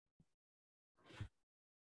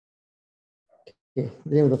Okay. In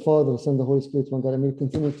the name of the Father, the Son, the Holy Spirit, one God. And we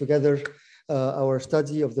continue together our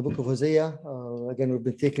study of the book of Hosea. Again, we've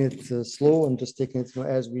been taking it slow and just taking it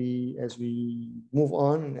as we move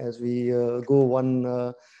on and as we go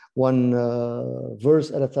one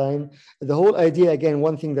verse at a time. The whole idea, again,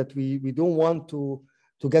 one thing that we don't want to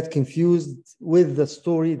get confused with the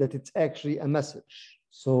story, that it's actually a message.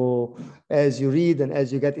 So as you read and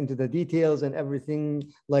as you get into the details and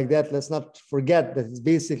everything like that, let's not forget that it's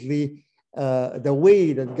basically the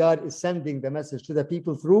way that God is sending the message to the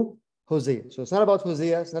people through Hosea. So it's not about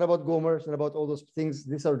Hosea, it's not about Gomer, it's not about all those things.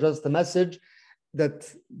 These are just the message that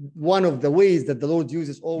one of the ways that the Lord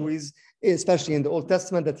uses always, especially in the Old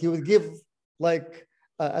Testament, that he would give like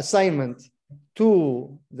assignment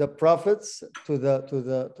to the prophets,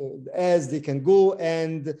 as they can go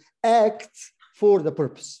and act for the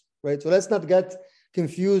purpose, right? So let's not get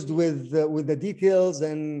confused with the details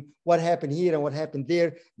and what happened here and what happened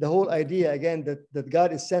there. The whole idea, again, that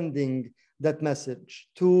God is sending that message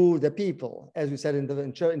to the people, as we said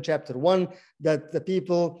in chapter 1, that the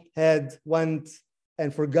people had went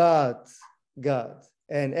and forgot God.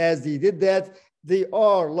 And as they did that, they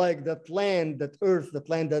are like that land, that earth, that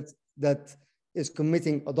land that is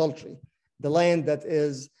committing adultery, the land that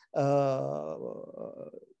is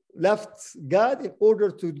left God in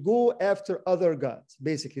order to go after other gods.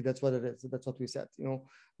 Basically, that's what it is. That's what we said. You know,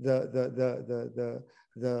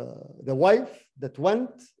 the wife that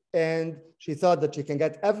went and she thought that she can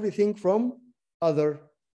get everything from other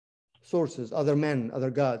sources, other men, other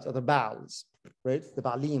gods, other Baals, right? The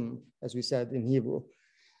Baalim, as we said in Hebrew.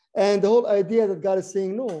 And the whole idea that God is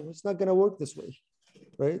saying, no, it's not going to work this way,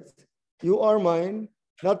 right? You are mine.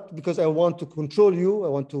 Not because I want to control you, I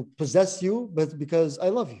want to possess you, but because I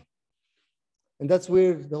love you. And that's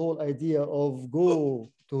where the whole idea of go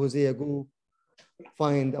to Hosea, go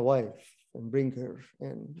find a wife and bring her.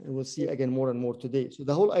 And we'll see again more and more today. So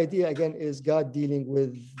the whole idea again is God dealing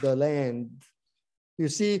with the land. You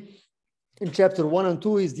see, in chapter 1 and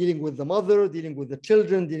 2, he's dealing with the mother, dealing with the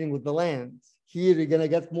children, dealing with the land. Here you're going to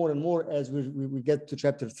get more and more as we get to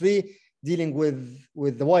chapter 3, dealing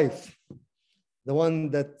with the wife, the one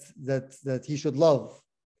that he should love,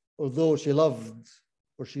 although she loved,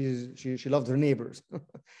 or she loved her neighbors.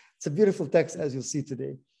 It's a beautiful text, as you'll see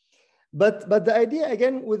today. But the idea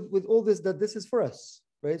again with all this, that this is for us,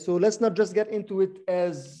 right? So let's not just get into it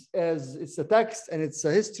as it's a text and it's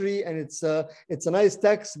a history and it's a nice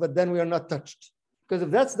text, but then we are not touched. Because if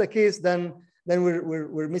that's the case, then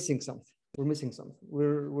we're missing something. We're missing something.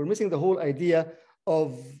 We're missing the whole idea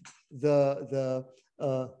of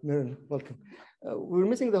Miriam, welcome. We're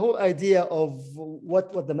missing the whole idea of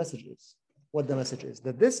what the message is. What the message is,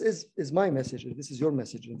 that this is my message, and this is your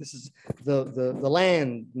message, and this is the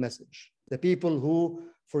land message. The people who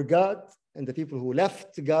forgot and the people who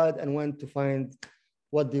left God and went to find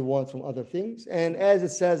what they want from other things. And as it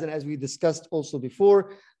says, and as we discussed also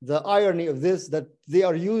before, the irony of this, that they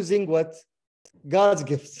are using what God's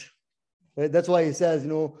gift. Right? That's why he says, you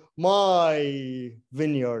know, my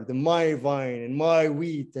vineyard and my vine and my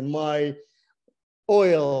wheat and my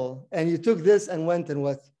oil, and you took this and went and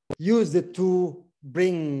what? Used it to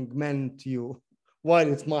bring men to you while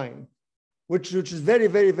it's mine, which is very,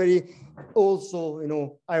 very, very also, you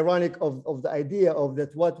know, ironic of the idea of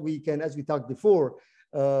that what we can, as we talked before,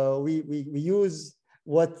 we use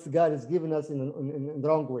what God has given us in the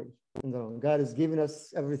wrong way. God has given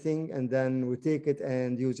us everything, and then we take it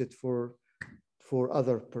and use it for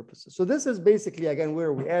other purposes. So this is basically, again,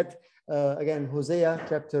 where we at. Again, Hosea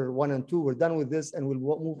chapter 1 and 2, we're done with this, and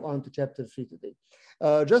we'll move on to chapter 3 today.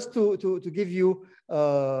 Just to give you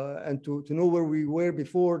and to know where we were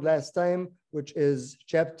before last time, which is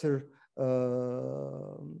chapter 2,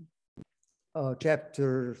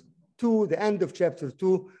 the end of chapter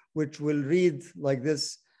 2, which will read like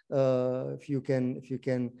this. If you can,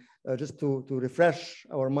 just to refresh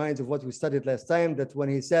our minds of what we studied last time, that when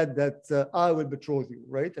he said that I will betroth you,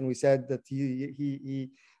 right? And we said that he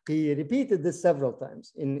repeated this several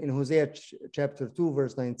times in Hosea chapter 2,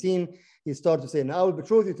 verse 19. He started to say, "Now I will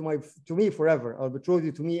betroth you to me forever. I will betroth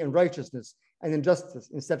you to me in righteousness and in justice,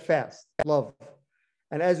 in steadfast love."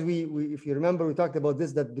 And as we if you remember, we talked about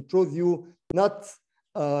this, that betroth you not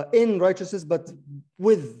in righteousness, but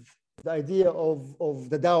with the idea of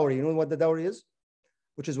the dowry. You know what the dowry is?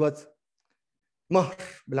 Which is what? Mahr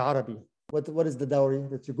bil-Arabi. What is the dowry?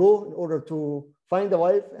 That you go in order to find a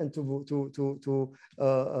wife and to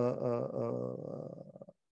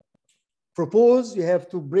propose, you have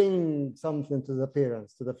to bring something to the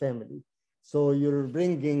parents, to the family. So you're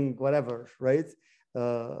bringing whatever, right?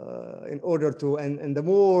 in order to, and the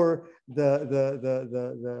more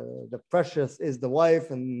the precious is the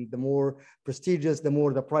wife, and the more prestigious, the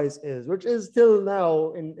more the price is, which is still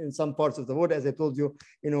now in some parts of the world. As I told you,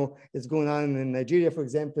 it's going on in Nigeria, for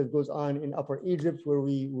example. It goes on in Upper Egypt, where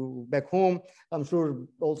we back home. I'm sure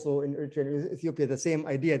also in Eritrea and Ethiopia, the same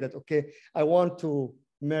idea that, okay, I want to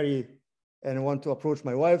marry and I want to approach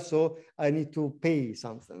my wife, so I need to pay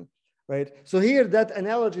something. Right. So here, that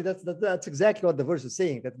analogy, that's exactly what the verse is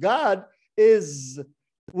saying, that God is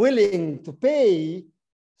willing to pay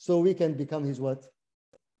so we can become his what?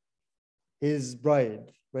 His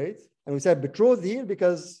bride, right? And we said betrothed here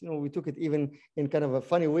because we took it even in kind of a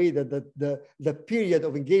funny way, that the period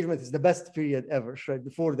of engagement is the best period ever, right?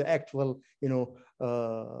 Before the actual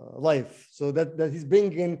life. So that he's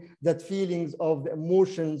bringing that feelings of the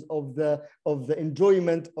emotions of the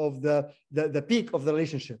enjoyment of the peak of the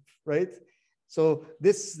relationship, right? So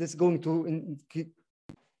this is going to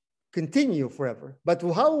continue forever. But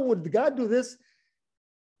how would God do this?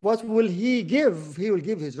 What will he give? He will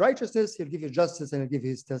give his righteousness, he'll give his justice, and he'll give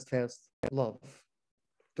his steadfast love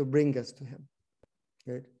to bring us to him.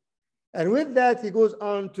 Right? And with that, he goes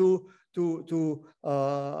on to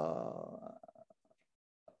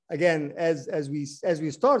again, as we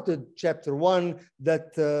started chapter 1,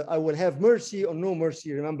 that I will have mercy or no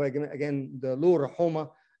mercy. Remember again the Lo Rahoma,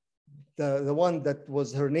 the one that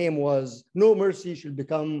was, her name was no mercy, she'll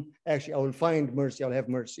become, actually I will find mercy, I'll have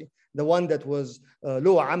mercy. The one that was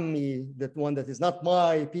Lo Ammi, that one that is not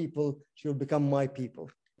my people, she'll become my people.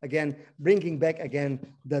 Again, bringing back again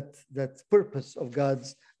that purpose of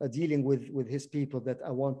God's dealing with his people, that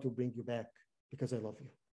I want to bring you back because I love you.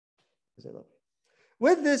 Because I love you.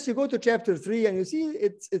 With this, you go to chapter 3 and you see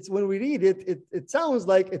it's when we read it sounds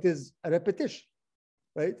like it is a repetition,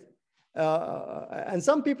 right? And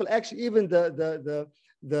some people actually, even the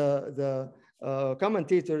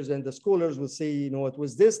commentators and the scholars will say,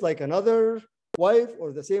 was this like another wife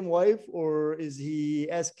or the same wife, or is he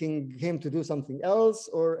asking him to do something else?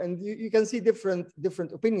 And you can see different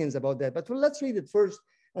opinions about that. But let's read it first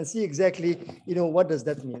and see exactly, what does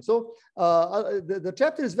that mean. So the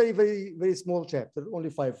chapter is very, very, very small chapter, only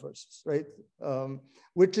 5 verses, right?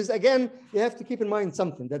 Which is, again, you have to keep in mind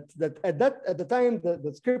something, that at the time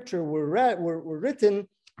the scripture were written,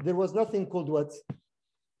 there was nothing called what?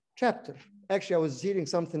 Chapter. Actually, I was hearing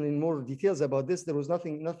something in more details about this. There was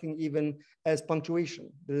nothing even as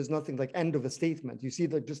punctuation. There is nothing like end of a statement. You see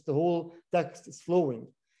that just the whole text is flowing.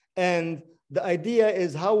 And the idea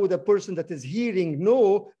is, how would a person that is hearing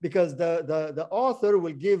know? Because the author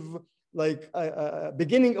will give like a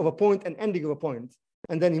beginning of a point and ending of a point,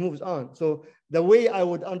 and then he moves on. So the way I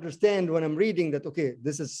would understand when I'm reading that, okay,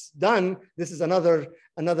 this is done, this is another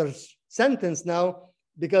sentence now,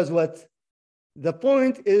 because what? The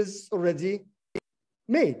point is already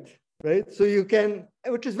made, right? So you can,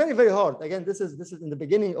 which is very, very hard. Again, this is in the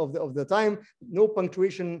beginning of the time, no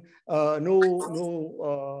punctuation,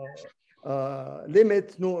 no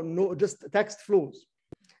limit, no, just text flows.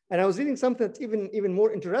 And I was reading something that's even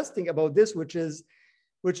more interesting about this, which is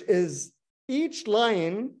each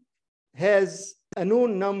line has a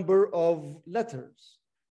known number of letters.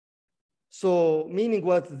 So meaning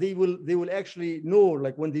what? They will actually know,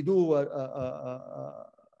 like when they do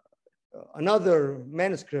another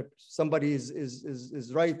manuscript, somebody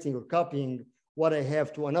is writing or copying what I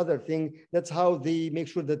have to another thing. That's how they make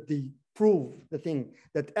sure that they prove the thing,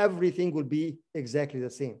 that everything will be exactly the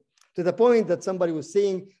same. To the point that somebody was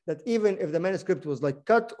saying that even if the manuscript was like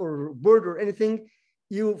cut or burned or anything,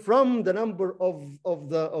 you, from the number of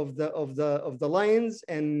the lines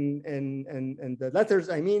and the letters,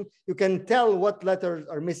 I mean, you can tell what letters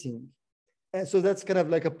are missing. And so that's kind of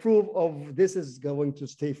like a proof of this is going to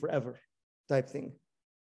stay forever type thing.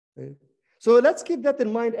 Right? So let's keep that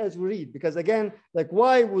in mind as we read, because again, like,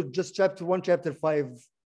 why would just chapter 1, chapter 5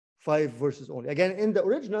 verses only? Again, in the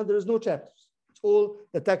original, there is no chapters. It's all,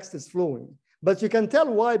 the text is flowing. But you can tell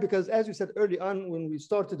why, because as you said early on when we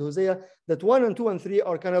started Hosea, that 1 and 2 and 3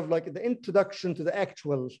 are kind of like the introduction to the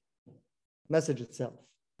actual message itself.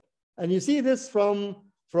 And you see this from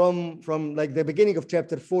like the beginning of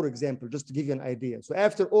chapter 4 example, just to give you an idea. So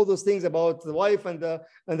after all those things about the wife and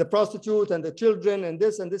the prostitute and the children and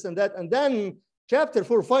this and this and that, and then chapter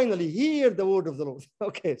 4, finally hear the word of the Lord.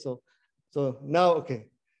 Okay, so now, okay.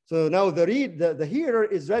 So now the hearer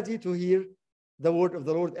is ready to hear the word of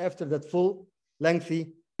the Lord after that full,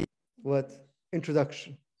 lengthy,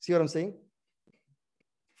 introduction. See what I'm saying?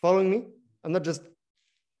 Following me? I'm not just,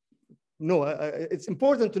 no, it's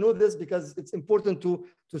important to know this, because it's important to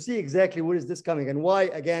see exactly where is this coming and why,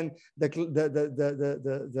 again,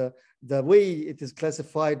 the way it is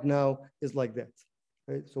classified now is like that.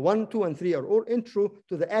 Right? So 1, 2, and 3 are all intro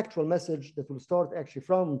to the actual message that will start actually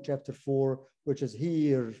from chapter 4, which is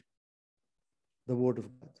hear the word of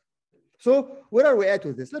God. So where are we at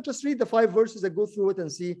with this? Let's just read the 5 verses and go through it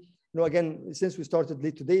and see. Again, since we started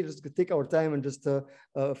late today, just take our time and just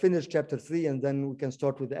finish chapter 3, and then we can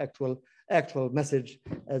start with the actual message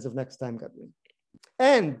as of next time, God willing.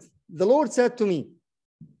 And the Lord said to me,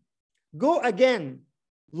 go again,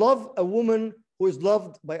 love a woman who is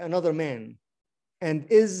loved by another man and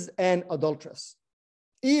is an adulteress,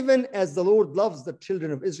 even as the Lord loves the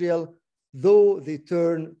children of Israel, though they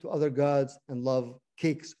turn to other gods and love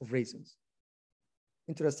cakes of raisins.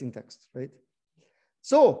 Interesting text, right?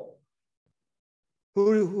 So,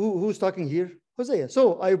 who's talking here? Hosea.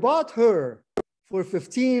 So, I bought her for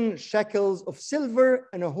 15 shekels of silver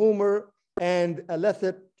and a homer and a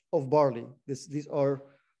lethech of barley. These are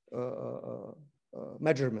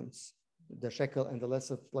measurements, the shekel and the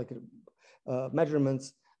lethech, like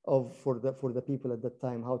measurements for the people at that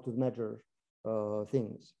time, how to measure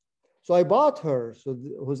things. So I bought her. So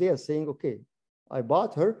Hosea is saying, okay, I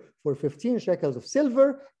bought her for 15 shekels of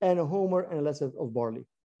silver and a homer and a lethech of barley.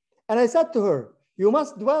 And I said to her, you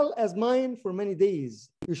must dwell as mine for many days.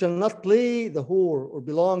 You shall not play the whore or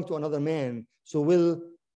belong to another man. So will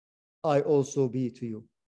I also be to you.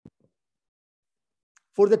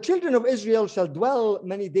 For the children of Israel shall dwell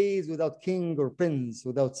many days without king or prince,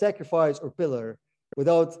 without sacrifice or pillar,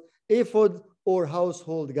 without ephod or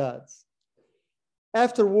household gods.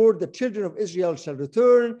 Afterward, the children of Israel shall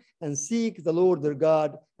return and seek the Lord their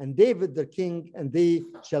God and David their king, and they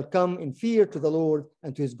shall come in fear to the Lord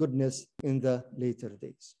and to his goodness in the later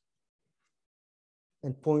days.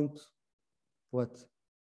 And point what?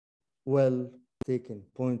 Well taken.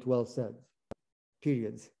 Point well said.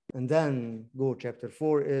 Period. And then go chapter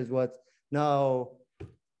 4 is what? Now,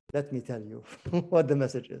 let me tell you what the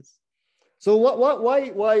message is. So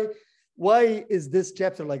why is this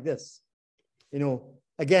chapter like this?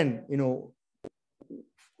 Again,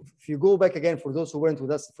 if you go back again, for those who weren't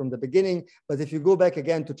with us from the beginning, but if you go back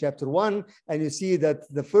again to chapter 1 and you see that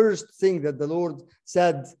the first thing that the Lord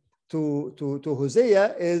said to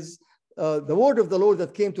Hosea is the word of the Lord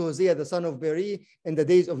that came to Hosea, the son of Beeri, in the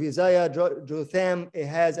days of Uzziah, Jotham,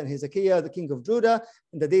 Ahaz, and Hezekiah, the king of Judah,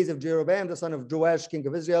 in the days of Jeroboam, the son of Joash, king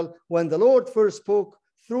of Israel. When the Lord first spoke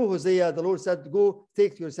through Hosea, the Lord said, go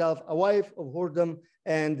take to yourself a wife of whoredom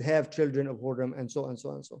and have children of whoredom, and so on, so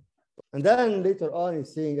on, so. And then later on,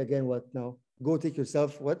 he's saying again, what now? Go take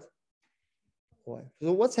yourself what? Wife.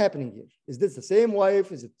 So what's happening here? Is this the same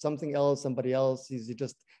wife? Is it something else, somebody else? Is he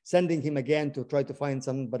just sending him again to try to find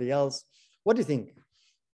somebody else? What do you think? It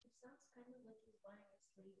sounds kind of like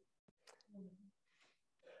he's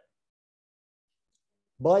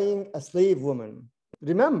buying a slave woman.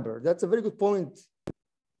 Remember, that's a very good point,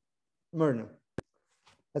 Myrna.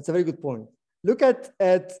 That's a very good point. Look at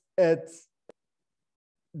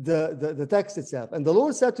the text itself. And the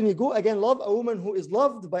Lord said to me, go again, love a woman who is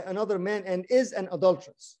loved by another man and is an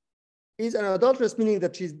adulteress. Is an adulteress, meaning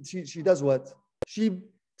that she does what? She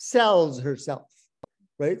sells herself,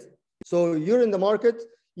 right? So you're in the market,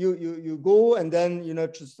 you go and then,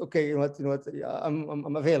 just, okay, you know what,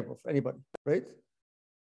 I'm available for anybody, right?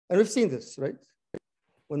 And we've seen this, right?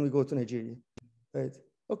 When we go to Nigeria, right?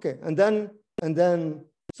 Okay, and then,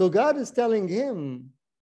 so God is telling him,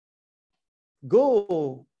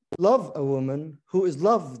 go love a woman who is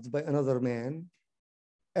loved by another man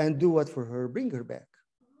and do what for her? Bring her back.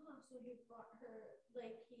 Oh, so he bought her,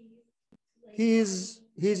 he's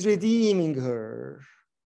redeeming her.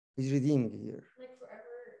 He's redeeming here. Like forever.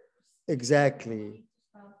 Exactly.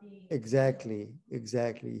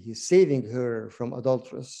 He's saving her from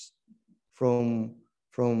adulteress, from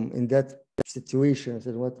in that situation. I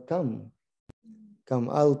said, what? Come,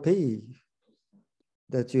 I'll pay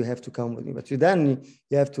that you have to come with me. But then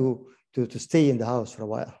you have to stay in the house for a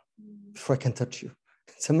while before I can touch you.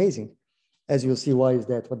 It's amazing. As you'll see, why is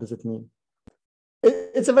that? What does it mean?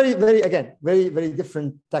 It's a very, very, again, very, very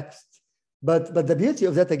different text. But the beauty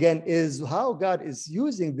of that, again, is how God is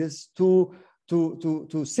using this to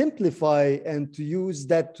simplify and to use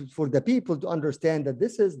that for the people to understand that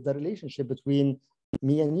this is the relationship between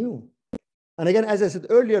me and you. And again, as I said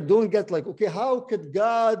earlier, don't get like, okay, how could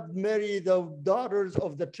God marry the daughters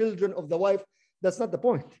of the children of the wife? That's not the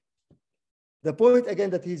point. The point,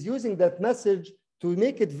 again, that he's using that message to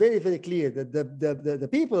make it very, very clear that the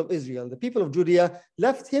people of Israel, the people of Judea,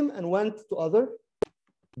 left him and went to other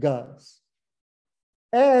gods,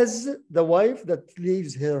 as the wife that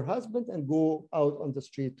leaves her husband and go out on the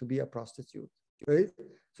street to be a prostitute, right?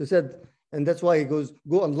 So he said, and that's why he goes,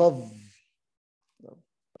 go and love.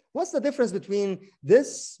 What's the difference between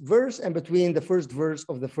this verse and between the first verse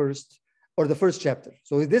of the first chapter?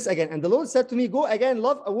 So this again, and the Lord said to me, go again,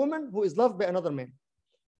 love a woman who is loved by another man,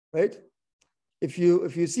 right? If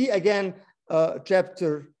you see again,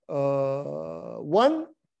 chapter 1,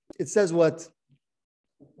 it says what?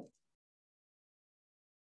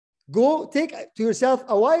 Go take to yourself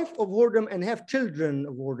a wife of whoredom and have children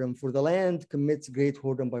of whoredom, for the land commits great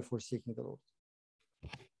whoredom by forsaking the Lord.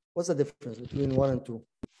 What's the difference between 1 and 2?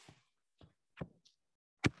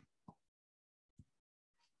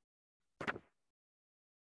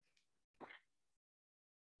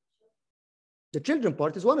 The children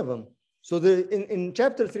part is one of them. So in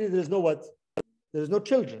chapter 3, there is no what? There is no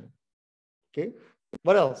children. Okay.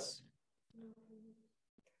 What else?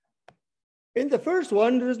 In the first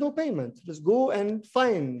one, there is no payment. Just go and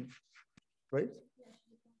find, right?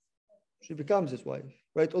 She becomes his wife,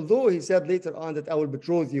 right? Although he said later on that I will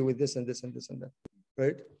betroth you with this and this and this and that,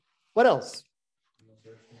 right? What else?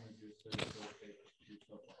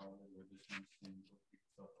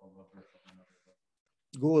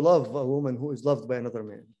 Go love a woman who is loved by another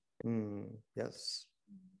man. Yes,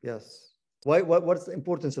 yes. Why? What's the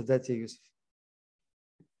importance of that, Yusuf?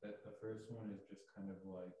 That the first one is just kind of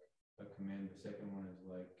like a command. The second one is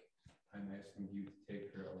like, I'm asking you to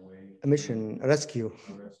take her away. A mission, a rescue.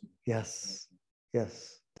 Yes,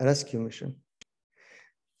 yes, a rescue mission.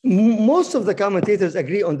 Most of the commentators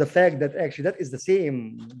agree on the fact that actually that is the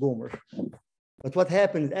same Gomer. But what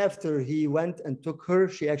happened after he went and took her,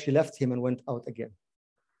 she actually left him and went out again.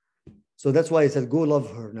 So that's why he said, go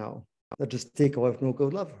love her now. Not just take a wife, no, go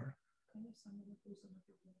love her.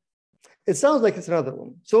 It sounds like it's another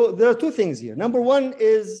one. So there are two things here. Number one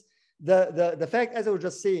is the fact, as I was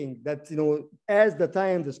just saying, that, as the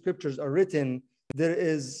time the scriptures are written, there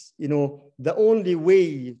is, the only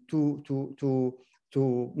way to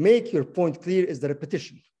make your point clear is the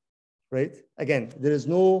repetition, right? Again, there is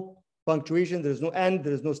no punctuation, there is no end,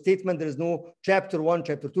 there is no statement, there is no chapter 1,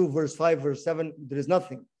 chapter 2, verse 5, verse 7, there is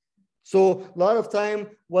nothing. So a lot of time,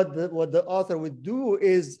 what the author would do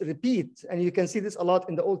is repeat, and you can see this a lot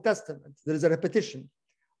in the Old Testament. There is a repetition.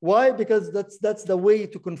 Why? Because that's the way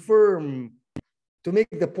to confirm, to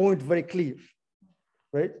make the point very clear,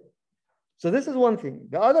 right? So this is one thing.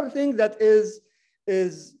 The other thing that is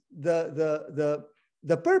the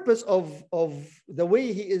purpose of the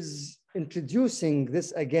way he is introducing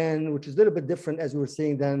this again, which is a little bit different, as we were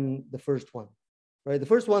saying, than the first one, right? The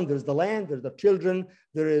first one, there's the land, there's the children,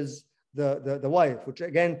 there is the wife, which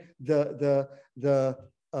again,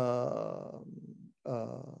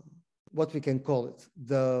 what we can call it,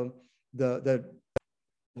 the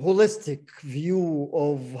holistic view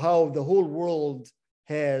of how the whole world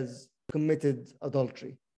has committed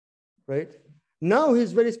adultery, right? Now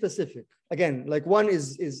he's very specific. Again, like one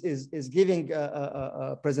is giving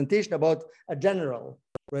a presentation about a general,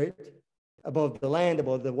 right? About the land,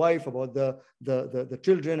 about the wife, about the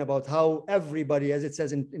children, about how everybody, as it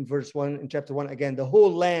says in verse 1, in chapter 1, again, the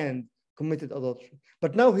whole land committed adultery.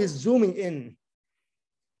 But now he's zooming in,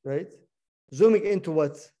 right? Zooming into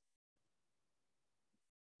what?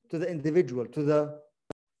 To the individual, to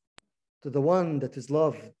the one that is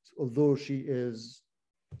loved, although she is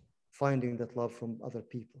finding that love from other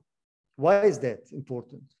people. Why is that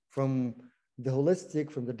important? From the holistic,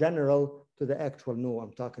 from the general to the actual, no,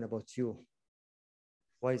 I'm talking about you.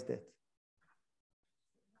 Why is that?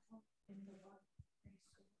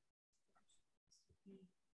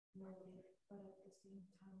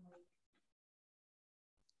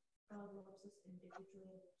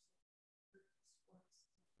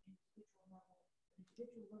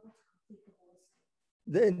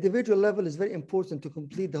 The individual level is very important to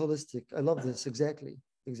complete the holistic. I love this. Exactly.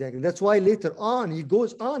 That's why later on he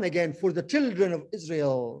goes on again, for the children of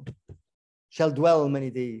Israel shall dwell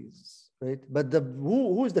many days, right? But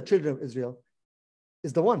who is the children of Israel?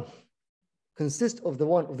 Is the one, consists of the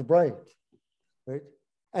one, of the bride, right?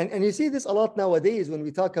 And you see this a lot nowadays when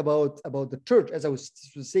we talk about the church, as I was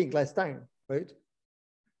saying last time, right?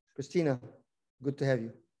 Christina, good to have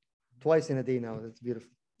you. Twice in a day now. That's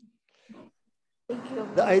beautiful.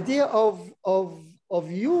 The idea of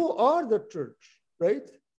you are the church, right?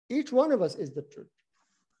 Each one of us is the church.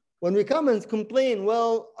 When we come and complain,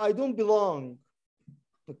 well, I don't belong.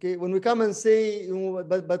 Okay, when we come and say,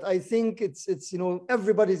 but I think it's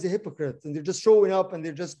everybody's a hypocrite and they're just showing up and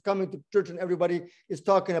they're just coming to church and everybody is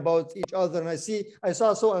talking about each other. And I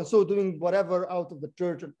saw so and so doing whatever out of the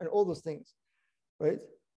church and all those things, right?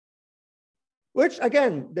 Which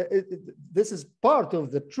again, this is part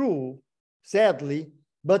of the true, sadly,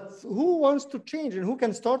 but who wants to change and who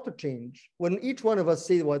can start to change when each one of us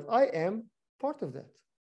say what I am part of that,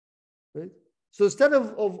 right? So instead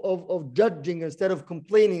of judging, instead of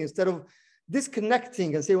complaining, instead of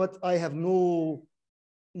disconnecting and say, what, I have no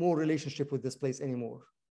more relationship with this place anymore,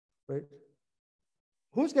 right?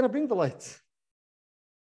 Who's going to bring the light?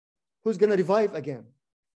 Who's going to revive again?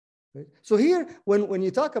 Right? So here, when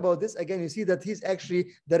you talk about this, again, you see that he's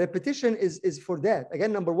actually, the repetition is for that.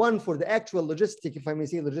 Again, number one, for the actual logistic, if I may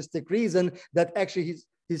say, logistic reason that actually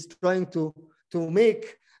he's trying to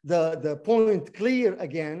make the point clear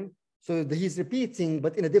again. So he's repeating,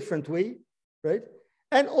 but in a different way, right?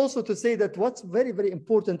 And also to say that what's very, very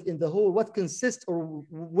important in the whole, what consists or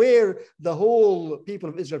where the whole people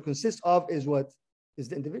of Israel consists of is what? Is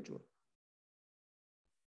the individual.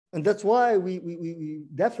 And that's why we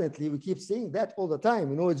definitely keep saying that all the time.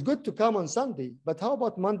 You know, it's good to come on Sunday, but how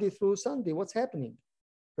about Monday through Sunday? What's happening,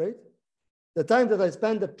 right? The time that I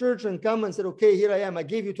spend at church and come and said, okay, here I am. I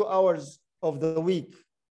gave you 2 hours of the week.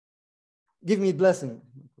 Give me a blessing.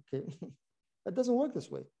 Okay, that doesn't work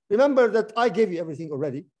this way. Remember that I gave you everything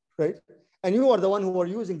already, right? And you are the one who are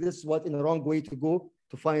using this in a wrong way to go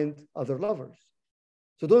to find other lovers.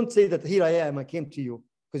 So don't say that here I am, I came to you,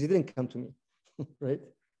 because you didn't come to me, right?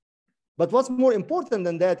 But what's more important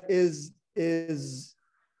than that is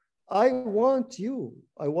I want you.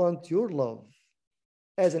 I want your love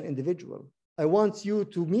as an individual. I want you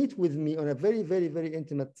to meet with me on a very, very, very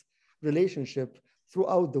intimate relationship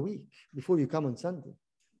throughout the week before you come on Sunday.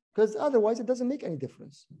 Because otherwise it doesn't make any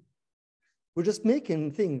difference. We're just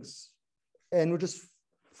making things and we're just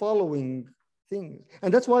following things.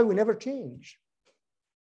 And that's why we never change.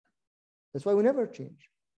 That's why we never change.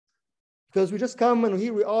 Because we just come and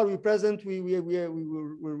here we are, we're present,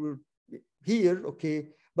 we're here, okay,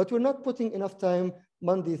 but we're not putting enough time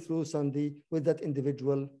Monday through Sunday with that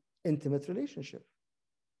individual intimate relationship.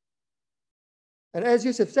 And as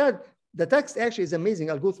Yusuf said, the text actually is amazing.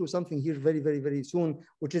 I'll go through something here very, very, very soon,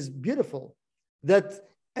 which is beautiful.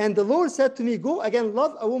 And the Lord said to me, go again,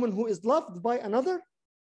 love a woman who is loved by another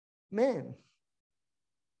man.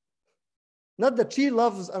 Not that she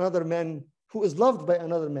loves another man who is loved by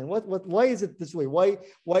another man. Why is it this way? Why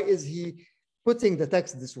is he putting the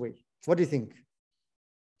text this way? What do you think?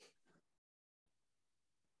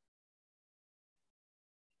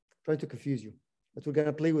 Try to confuse you, but we're going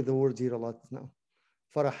to play with the words here a lot now.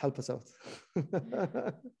 Farah, help us out.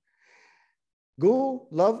 Go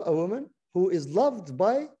love a woman who is loved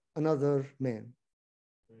by another man.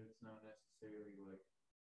 But it's not necessarily like,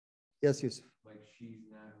 yes, Yusuf. Like she's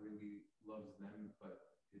not really loves them, but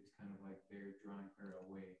it's kind of like they're drawing her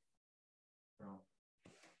away from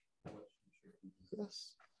what she should be.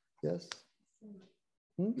 Yes, yes.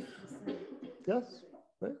 Yes,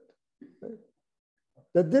 right, right.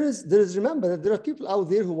 That there is, remember that there are people out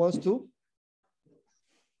there who wants to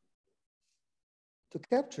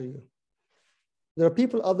capture you. There are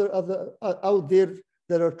people out there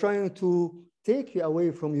that are trying to take you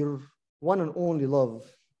away from your one and only love,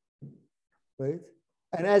 right?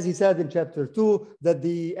 And as he said in chapter 2, that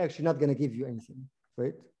they actually not going to give you anything,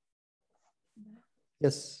 right?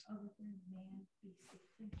 Yes.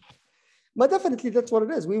 But definitely that's what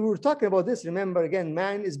it is. We were talking about this. Remember again,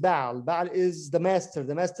 man is Baal. Baal is the master.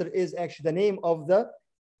 The master is actually the name of the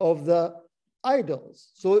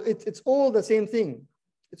idols. So it's all the same thing.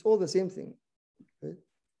 It's all the same thing. Right?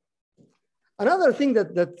 Another thing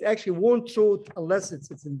that actually won't show it unless it's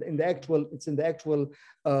in the actual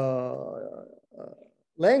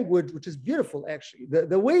language, which is beautiful actually.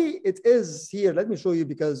 The way it is here, let me show you,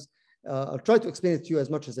 because I'll try to explain it to you as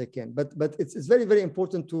much as I can, but it's very, very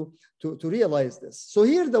important to realize this. So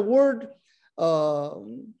here the word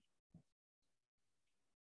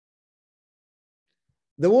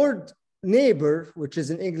neighbor, which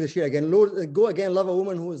is in English here again, Lord, go again, love a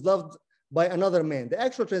woman who is loved by another man. The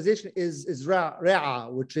actual translation is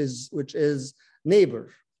ra'a, which is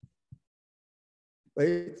neighbor,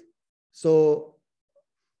 right? So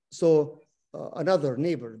another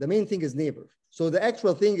neighbor. The main thing is neighbor. So the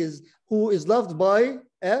actual thing is who is loved by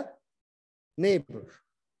a neighbor.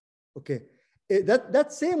 Okay,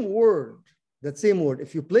 that same word,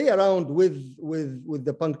 if you play around with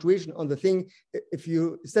the punctuation on the thing, if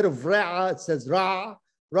you, instead of ra'a, it says ra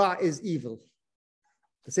is evil.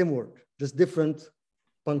 The same word, just different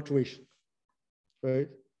punctuation, right?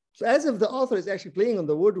 So as if the author is actually playing on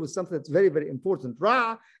the word with something that's very, very important.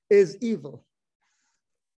 Ra is evil,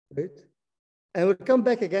 right? And we'll come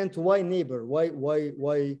back again to why neighbor, why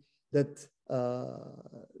that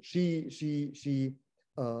she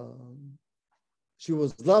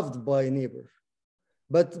was loved by a neighbor.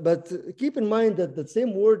 But keep in mind that the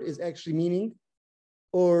same word is actually meaning,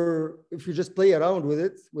 or if you just play around with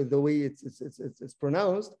it, with the way it's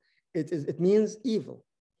pronounced, it means evil,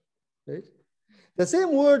 right? The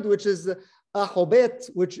same word, which is ahobet,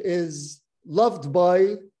 which is loved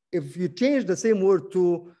by, if you change the same word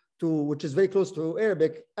to which is very close to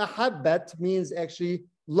Arabic, ahabbat means actually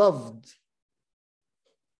loved.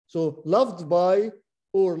 So loved by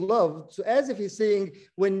or loved. So as if he's saying,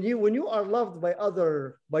 when you are loved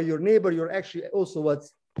by your neighbor, you're actually also what?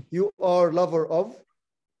 You are lover of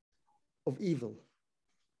evil.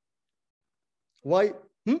 Why?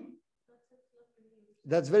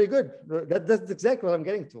 That's very good. That's exactly what I'm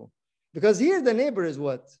getting to. Because here the neighbor is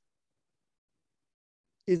what?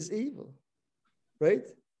 Is evil, right?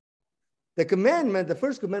 The commandment, the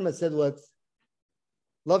first commandment said what?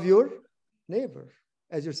 Love your neighbor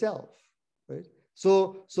as yourself, right?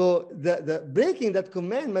 So the breaking that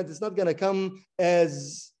commandment is not going to come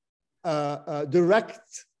as a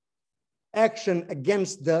direct action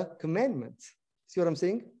against the commandment. See what I'm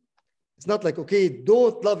saying? It's not like, okay,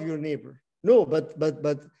 don't love your neighbor. No,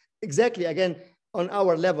 but exactly, again, on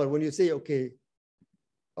our level, when you say, okay,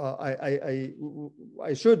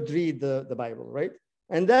 I should read the Bible, right?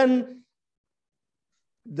 And then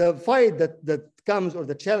the fight that comes, or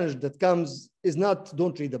the challenge that comes, is not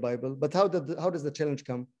don't read the Bible, but how does the challenge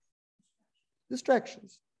come?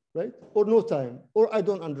 Distractions, right? Or no time, or I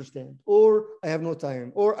don't understand, or I have no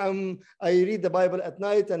time, or I read the Bible at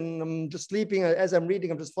night and I'm just sleeping. As I'm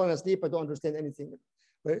reading, I'm just falling asleep. I don't understand anything,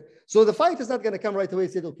 right? So the fight is not going to come right away.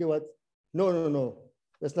 Say, okay, what? No,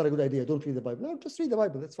 that's not a good idea. Don't read the Bible. No, just read the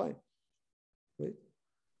Bible. That's fine, right?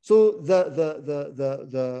 So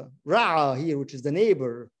the ra'a here, which is the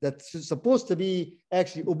neighbor that's supposed to be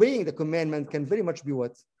actually obeying the commandment, can very much be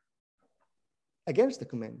what? Against the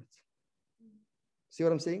commandment. See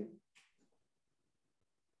what I'm saying?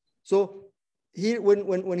 So here,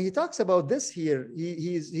 when he talks about this here,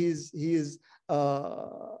 he's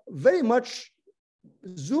very much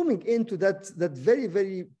zooming into that very,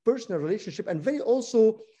 very personal relationship, and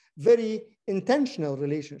very intentional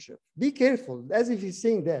relationship. Be careful, as if he's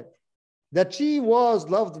saying that she was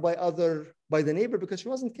loved by the neighbor because she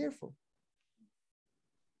wasn't careful.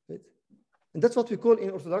 Right? And that's what we call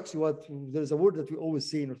in Orthodoxy, there's a word that we always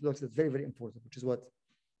say in Orthodoxy that's very, very important, which is what?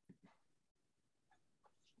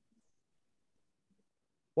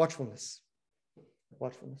 Watchfulness.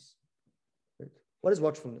 Watchfulness. Right? What is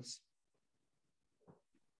watchfulness?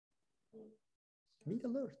 Being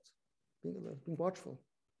alert, being watchful.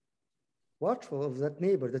 Watchful of that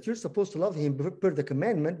neighbor, that you're supposed to love him per the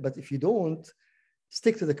commandment, but if you don't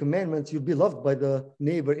stick to the commandments, you'll be loved by the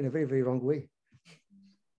neighbor in a very, very wrong way.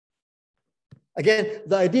 Again,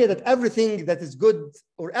 the idea that everything that is good,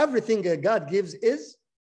 or everything that God gives, is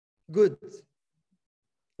good,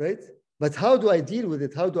 right? But how do I deal with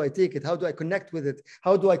it? How do I take it? How do I connect with it?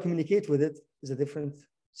 How do I communicate with it? Is a different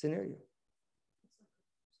scenario.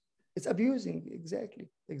 It's abusing, exactly.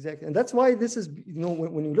 And that's why this is,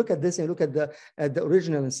 when you look at this and look at the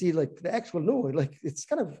original and see like the actual, like it's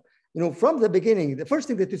kind of, from the beginning, the first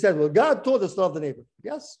thing that you said, well, God told us to love the neighbor.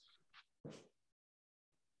 Yes.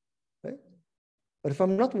 Right? But if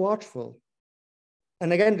I'm not watchful,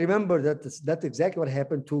 and again, remember that's exactly what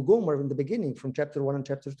happened to Gomer in the beginning from chapter 1 and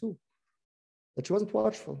chapter 2, that she wasn't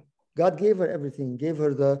watchful. God gave her everything, gave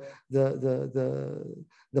her the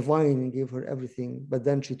vine, and gave her everything, but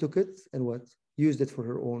then she took it and what? Used it for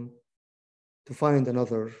her own, to find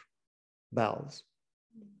another Baals.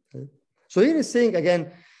 Okay? So here is saying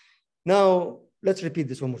again, now let's repeat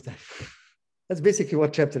this one more time. That's basically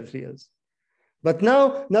what chapter 3 is. But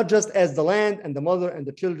now, not just as the land and the mother and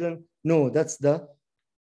the children, no, that's the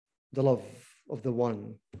love of the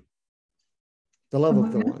one. The love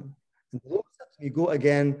of the one. And we go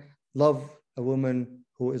again, love a woman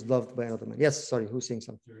who is loved by another man. Yes, sorry, who's saying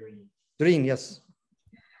something? Doreen, yes.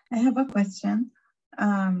 I have a question.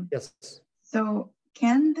 Yes. So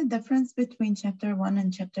can the difference between chapter 1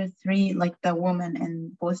 and chapter 3, like the woman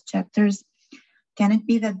in both chapters, can it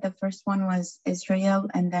be that the first one was Israel,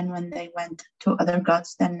 and then when they went to other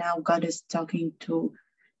gods, then now God is talking to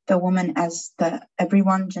the woman as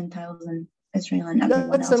everyone, Gentiles and Israel and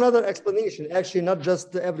everyone That's else? another explanation. Actually, not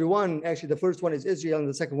just everyone. Actually, the first one is Israel, and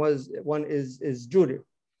the second one is Judah,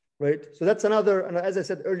 right? So that's another. And as I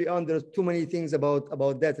said early on, there's too many things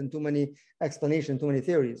about that, and too many explanations, too many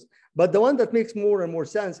theories. But the one that makes more and more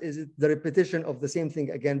sense is the repetition of the same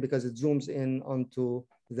thing again, because it zooms in onto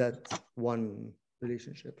that one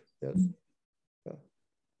relationship. Yes. Yeah.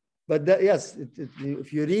 But yes,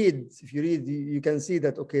 if you read, you can see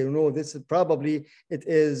that, okay, this is probably, it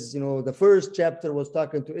is, the first chapter was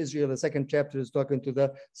talking to Israel, the second chapter is talking to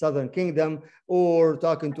the southern kingdom, or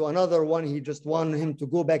talking to another one. He just wanted him to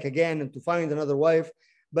go back again and to find another wife.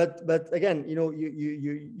 but again,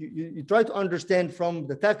 you try to understand from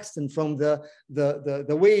the text and from the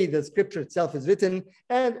way the scripture itself is written,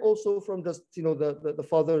 and also from just the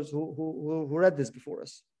fathers who read this before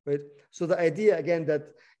us, right? So the idea again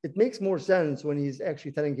that it makes more sense when he's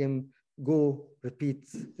actually telling him, go repeat.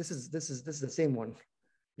 This is the same one,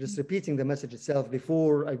 just repeating the message itself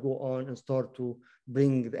before I go on and start to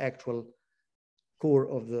bring the actual core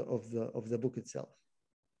of the book itself,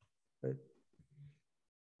 right?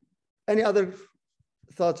 Any other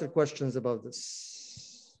thoughts or questions about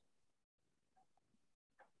this?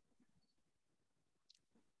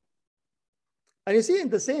 And you see in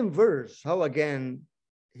the same verse how again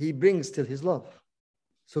he brings still his love.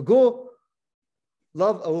 So go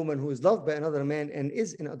love a woman who is loved by another man and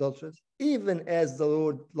is in adultery, even as the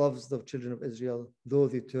Lord loves the children of Israel, though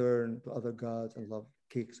they turn to other gods and love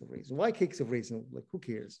cakes of raisins. Why cakes of raisins? Like, who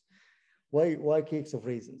cares? Why cakes of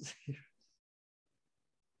raisins?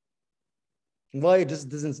 Why it just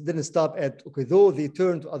didn't stop at, okay, though they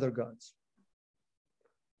turn to other gods?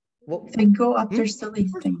 Well, they go after silly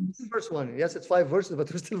things. Verse 1. Yes, it's 5 verses, but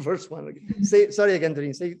there's still verse 1. Say, sorry again,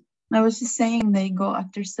 Doreen. Say. I was just saying they go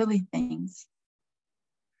after silly things.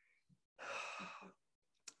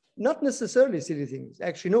 Not necessarily silly things.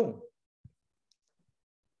 Actually, no.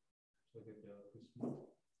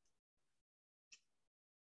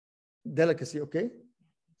 Delicacy, okay?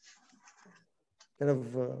 Kind of.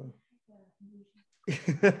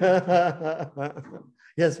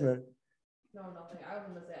 Yes, ma'am. No, nothing. I was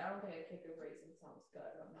gonna say I don't think a cake of raisins sounds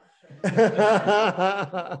good. I'm not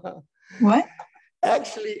sure. What?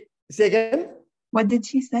 Actually, say again. What did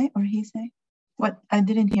she say or he say? What? I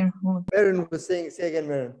didn't hear who. Maren was saying. Say again,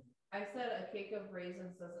 Maren. I said a cake of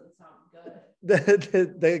raisins doesn't sound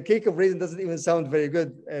good. The cake of raisin doesn't even sound very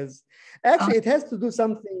good. As actually, it has to do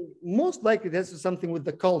something. Most likely, it has to do something with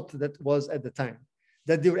the cult that was at the time.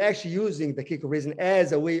 That they were actually using the cake of raisin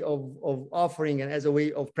as a way of offering and as a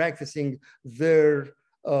way of practicing their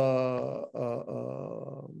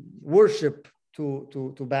worship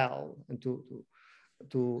to Baal and to.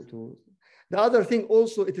 The other thing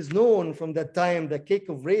also, it is known from that time the cake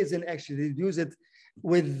of raisin actually they use it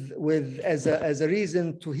as a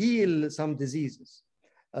reason to heal some diseases.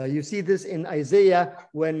 You see this in Isaiah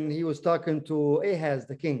when he was talking to Ahaz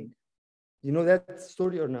the king. You know that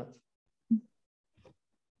story or not?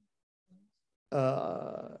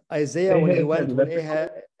 Isaiah when he went when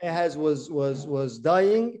Ahaz was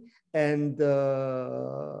dying and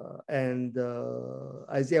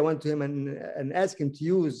Isaiah went to him and asked him to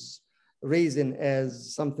use raisin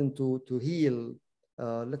as something to heal.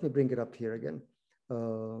 Let me bring it up here again.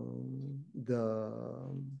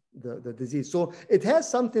 The disease. So it has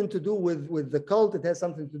something to do with the cult. It has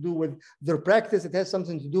something to do with their practice. It has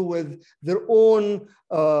something to do with their own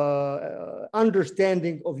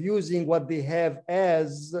understanding of using what they have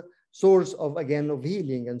as source of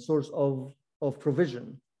healing and source of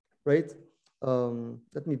provision, right?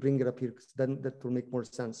 Let me bring it up here because then that will make more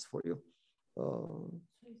sense for you. The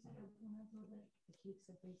cakes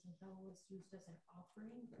of raisin was used as an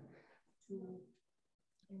offering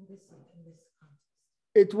in this context.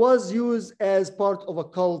 It was used as part of a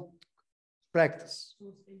cult practice. So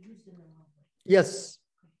it's used in the wrong way. Yes.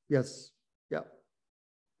 Yes. Yeah.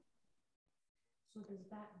 So does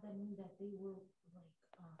that then mean that they were like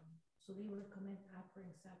so they were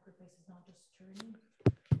offering sacrifices, not just turning?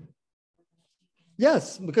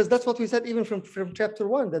 Yes, because that's what we said even from chapter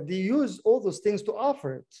 1, that they use all those things to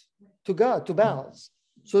offer it to God, to Baals.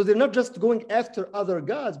 So they're not just going after other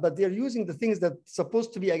gods, but they're using the things that's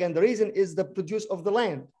supposed to be, again, the raisin is the produce of the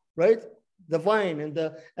land, right? The vine and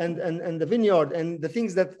the vineyard and the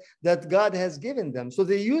things that God has given them. So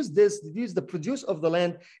they use the produce of the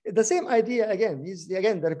land. The same idea again,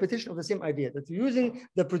 the repetition of the same idea, that you're using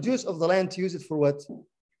the produce of the land to use it for what?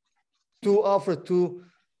 To offer to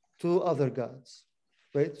other gods,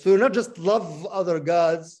 right? So you're not just love other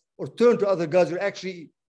gods or turn to other gods, you're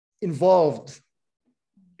actually involved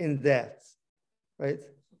in that, right? So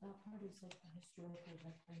that part is like a historical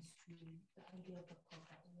reference to the idea of the cult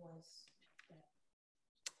that was that.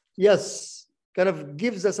 Yes, kind of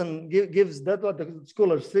gives us and gives that what the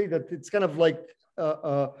scholars say, that it's kind of like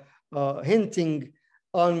hinting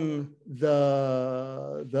on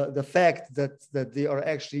the fact that they are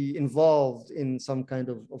actually involved in some kind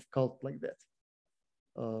of cult like that.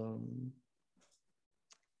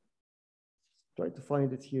 Try to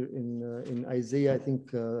find it here in Isaiah, I think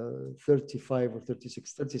 35 or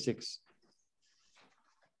 36.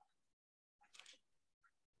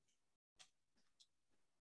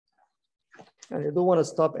 And I don't want to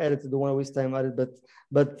stop at it, I don't want to waste time at it,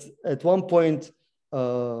 but at one point,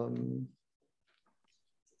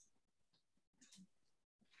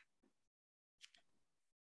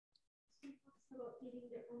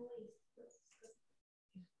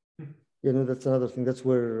 You know, that's another thing. That's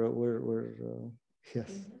where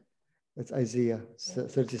yes, that's Isaiah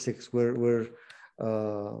 36, where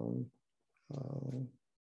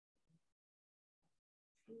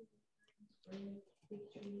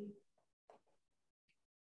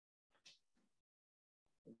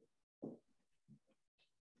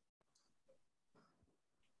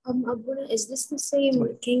Abuna, is this the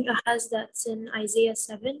same King Ahaz that's in Isaiah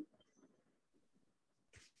 7?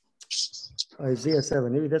 Isaiah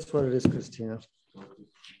 7, maybe that's what it is, Christina.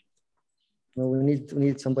 No, we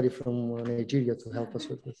need somebody from Nigeria to help us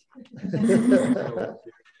with this.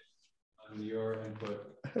 On your input.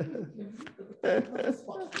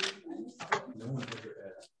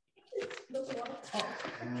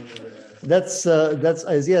 That's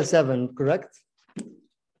Isaiah 7, correct?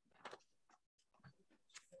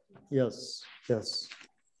 Yes, yes.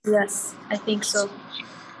 Yes, I think so.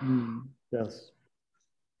 Yes.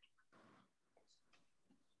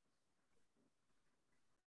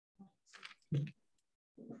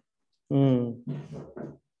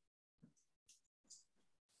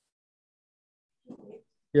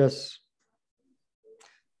 Yes.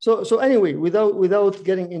 So anyway, without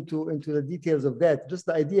getting into the details of that, just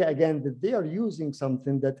the idea again that they are using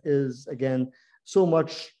something that is again so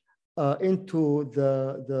much into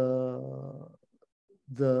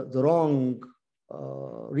the wrong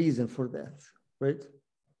reason for that, right?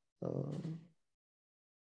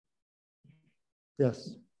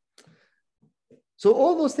 Yes. So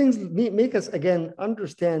all those things make us again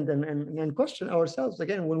understand and question ourselves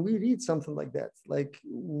again when we read something like that, like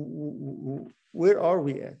where are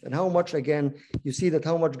we at, and how much again you see that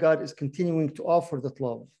how much God is continuing to offer that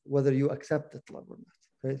love, whether you accept that love or not.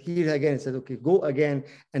 Right? Here again it says, okay, go again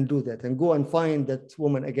and do that, and go and find that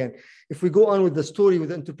woman again. If we go on with the story with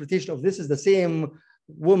the interpretation of this is the same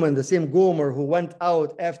woman, the same Gomer who went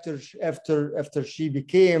out after she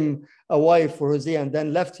became a wife for Hosea and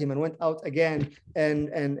then left him and went out again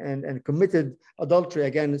and committed adultery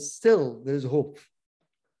again, still there is hope.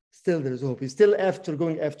 Still there is hope. He's still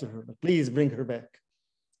going after her. Please bring her back.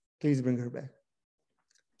 Please bring her back.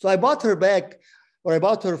 So I bought her back, or I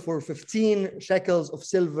bought her for 15 shekels of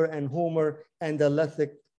silver and homer and a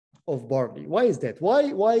lethech of barley. Why is that?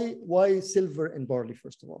 Why silver and barley,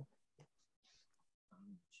 first of all?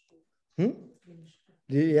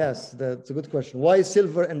 Yes, that's a good question. Why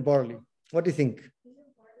silver and barley? What do you think?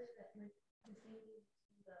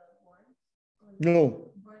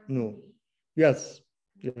 No. Yes.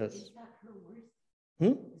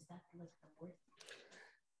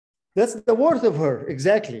 That's the worth of her,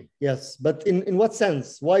 exactly. Yes, but in what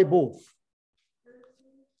sense? Why both?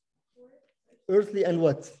 Earthly and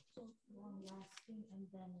what?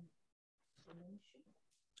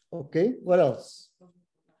 Okay, what else?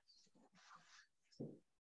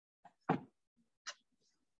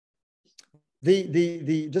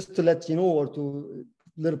 Just to let you know, or to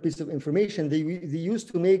little piece of information, they used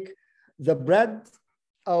to make the bread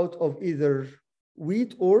out of either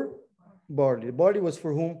wheat or barley. Barley was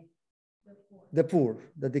for whom? The poor,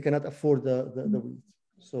 that they cannot afford the wheat.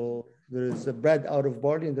 So there is a bread out of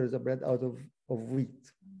barley and there is a bread out of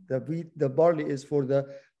wheat. The barley is for the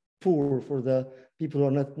poor, for the people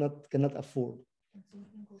who are cannot afford. And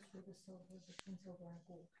something goes for the silver, between silver and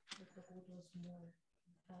gold. If the gold was more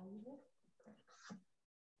valuable.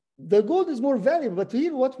 The gold is more valuable, but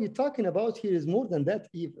here what we're talking about here is more than that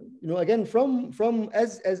even. You know, again, from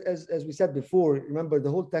as we said before, remember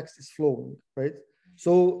the whole text is flowing, right?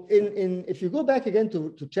 So if you go back again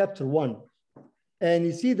to chapter 1, and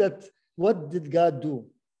you see that what did God do,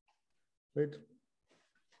 right?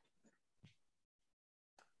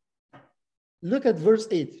 Look at verse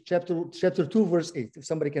 8, chapter 2, verse 8. If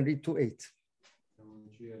somebody can read 2:8. And when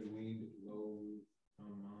she had weaned loaves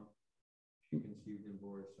from Mount, she conceived and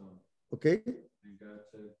bore a son. Okay. And God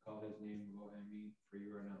said, call his name Lo-Ami, for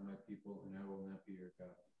you are not my people, and I will not be your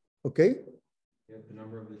God. Okay. Yet the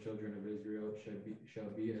number of the children of Israel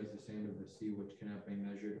shall be as the sand of the sea, which cannot be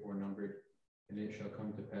measured or numbered, and it shall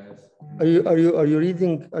come to pass. Are you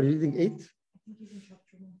reading 8? I think he's in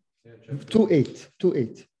chapter 1. Yeah, chapter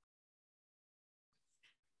 2:8.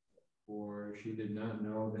 For she did not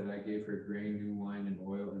know that I gave her grain, new wine, and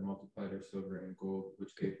oil, and multiplied her silver and gold,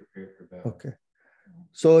 which they prepared for battle. Okay.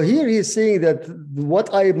 So here he is saying that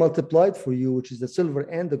what I multiplied for you, which is the silver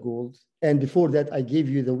and the gold, and before that I gave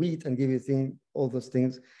you the wheat and gave you all those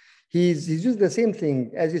things. He's using the same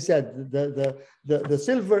thing, as you said. The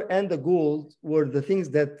silver and the gold were the things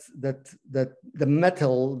that the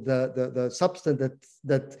metal, the substance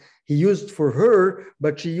that he used for her,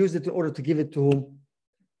 but she used it in order to give it to whom?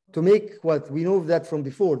 To make what? We know that from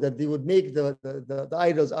before, that they would make the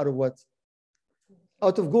idols out of what?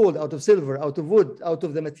 out of gold, out of silver, out of wood, out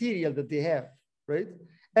of the material that they have, right?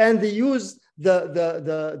 And they use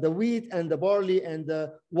the wheat and the barley and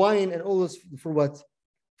the wine and all this for what?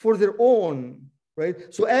 For their own,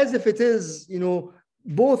 right? So as if it is, you know,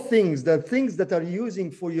 both things, the things that are using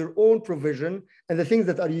for your own provision and the things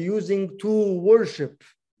that are using to worship,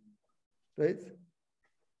 right?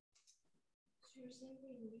 So you're saying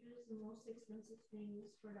they use the most expensive things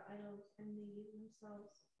for the idols and they use themselves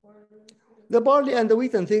for The barley and the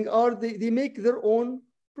wheat and thing are, they make their own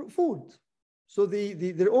food. So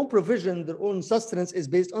their own provision, their own sustenance is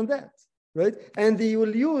based on that, right? And they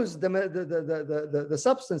will use the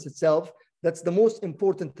substance itself. That's the most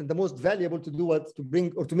important and the most valuable to do what? To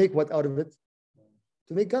bring or to make what out of it?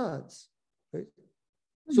 To make gods, right?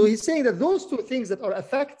 So he's saying that those two things that are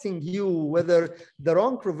affecting you, whether the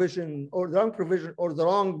wrong provision or the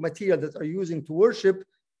wrong material that are using to worship,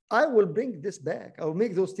 I will bring this back. I will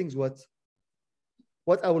make those things what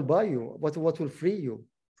I will buy you, what will free you,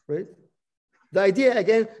 right? The idea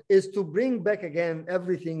again is to bring back again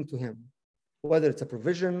everything to him, whether it's a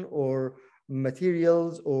provision or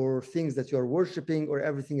materials or things that you're worshiping or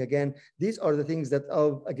everything. Again, these are the things that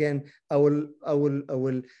again I will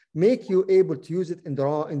make you able to use it in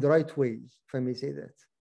the right way, if I may say that.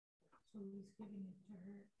 So he's giving it to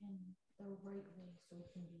her in the right way so it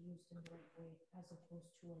can be used in the right way as opposed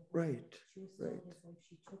to a Right. She was still Right. his wife.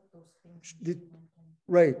 She took those things. She And did- she went and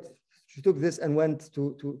Right. She took this and went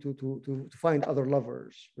to find other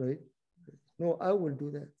lovers, right? No, I will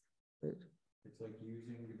do that. Right? It's like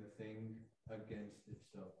using the thing against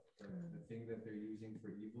itself. But the thing that they're using for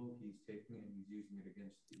evil, he's taking it and he's using it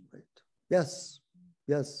against the evil. Right. Yes.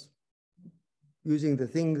 Yes. Using the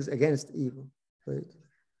things against evil, right?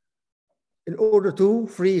 In order to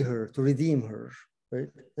free her, to redeem her, right?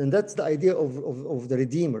 And that's the idea of the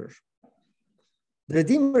Redeemer. The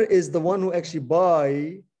Redeemer is the one who actually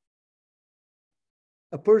buy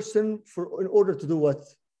a person in order to do what?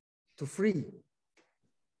 To free,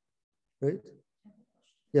 right?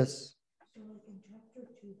 Yes. So like in chapter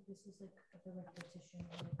 2, this is like the repetition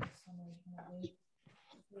or like the summary in a way.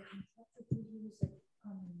 So in chapter 2, he was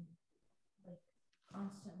like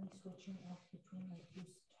constantly switching off between like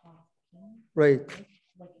who's talking. Right.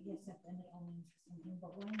 Like yes, at the end it all means something,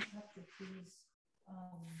 but when in chapter 3 is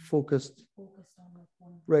Focused. focused on like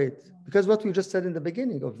one. Right. Because what we just said in the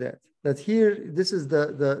beginning of that here, this is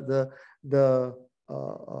the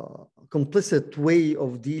complicit way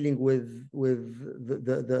of dealing with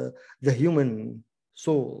the human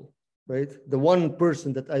soul, right? The one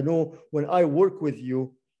person that I know when I work with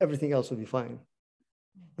you, everything else will be fine,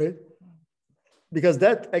 right? Because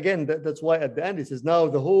that, again, that's why at the end it says, now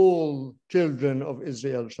the whole children of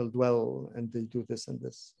Israel shall dwell, and they do this and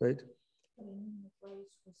this, right? But I mean, like, why is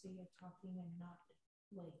Hosea talking and not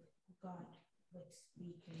like God, like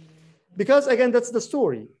speaking? Because again, that's the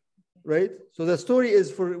story, right? So the story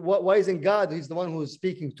is for why isn't God? He's the one who is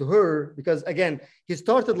speaking to her. Because again, he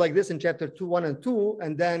started like this in chapter 1 and 2,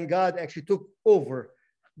 and then God actually took over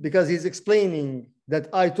because he's explaining that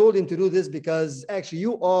I told him to do this because actually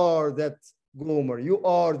you are that Gomer, you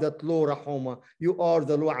are that Lo Rahoma, you are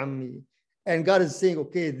the Lo Ammi. And God is saying,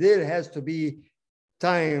 okay, there has to be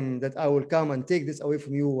time that I will come and take this away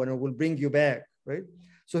from you and I will bring you back, right?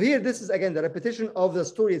 So here, this is again the repetition of the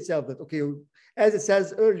story itself. That okay, as it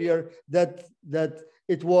says earlier, that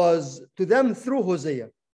it was to them through Hosea,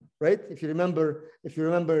 right? If you remember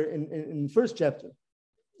in first chapter,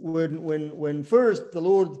 when first the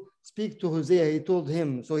Lord speak to Hosea, he told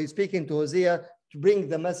him. So he's speaking to Hosea to bring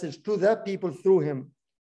the message to the people through him.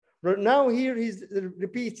 But now here he's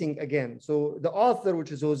repeating again. So the author,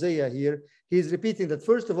 which is Hosea here, he's repeating that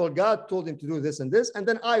first of all, God told him to do this and this, and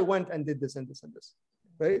then I went and did this and this and this,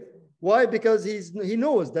 right? Why? Because he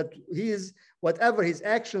knows that whatever his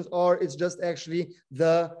actions are, it's just actually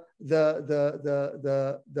the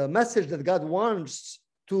message that God wants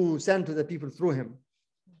to send to the people through him,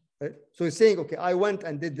 right? So he's saying, okay, I went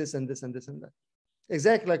and did this and this and this and that.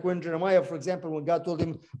 Exactly like when Jeremiah, for example, when God told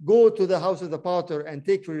him, go to the house of the potter and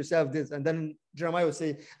take for yourself this. And then Jeremiah would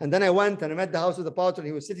say, and then I went and I met the house of the potter and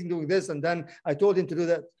he was sitting doing this. And then I told him to do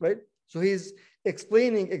that, right? So he's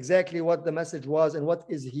explaining exactly what the message was and what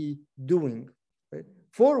is he doing, right?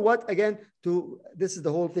 For what, again, this is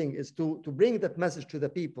the whole thing, is to bring that message to the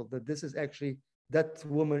people that this is actually, that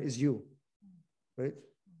woman is you, right?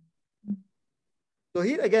 So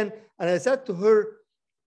here again, and I said to her,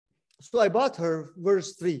 so I bought her,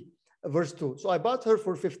 verse 2. So I bought her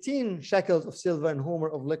for 15 shekels of silver and homer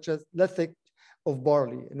of lethech of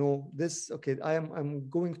barley. You know, this, okay, I'm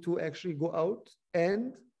going to actually go out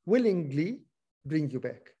and willingly bring you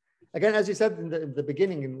back. Again, as you said in the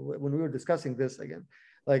beginning, when we were discussing this again,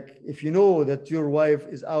 like if you know that your wife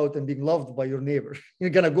is out and being loved by your neighbor, you're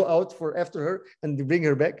gonna go out for after her and bring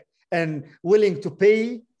her back, and willing to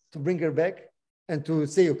pay to bring her back, and to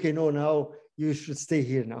say, okay, no, now you should stay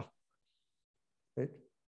here now, right?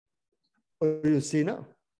 What do you see now?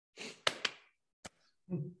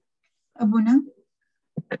 Abuna,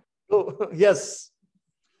 Oh, yes.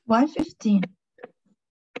 why 15?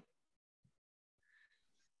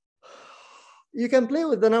 You can play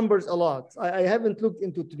with the numbers a lot. I haven't looked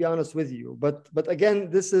into, to be honest with you, but again,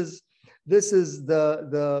 this is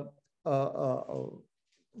the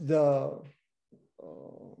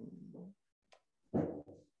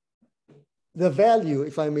value,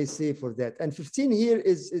 if I may say, for that. And 15 here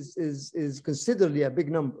is considerably a big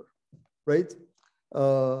number, right?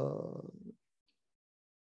 Because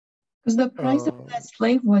the price of that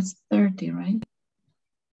slave was 30, right?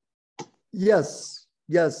 Yes,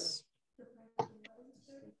 yes.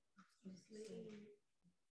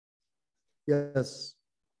 Yes.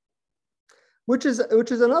 Which is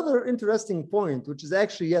another interesting point, which is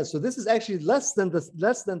actually, yes. So this is actually less than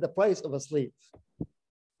the price of a slave.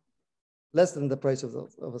 Less than the price of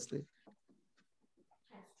a slave.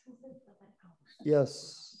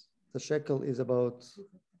 Yes. The shekel is about,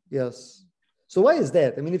 yes. So why is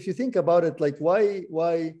that? I mean, if you think about it, like why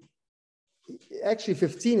actually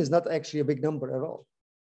 15 is not actually a big number at all.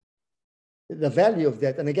 The value of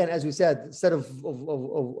that, and again, as we said, instead of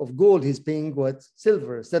gold, he's paying what?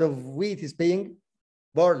 Silver. Instead of wheat, he's paying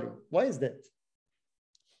barley. Why is that?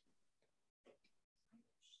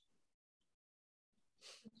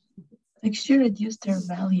 Like she reduced her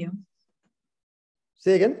value.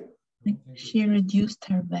 Say again? Like she reduced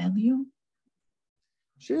her value.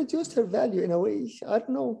 She reduced her value in a way. I don't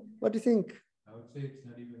know. What do you think? I would say it's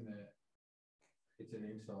not even that it's an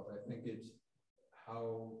insult. I think it's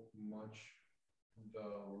how much the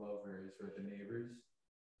lovers or the neighbors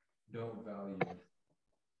don't value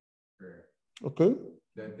her. Okay.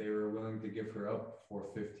 That they were willing to give her up for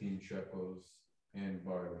 15 shekels and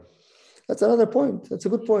barley. That's another point. That's a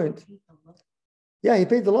good point. Yeah, he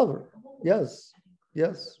paid the lover. Yes.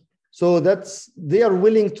 Yes. So they are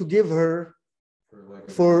willing to give her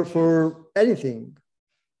for anything,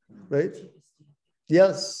 right?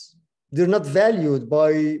 Yes. They're not valued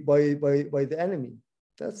by the enemy.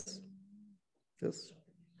 That's yes.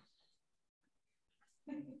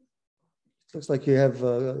 Looks like you have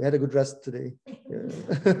had a good rest today. Yeah.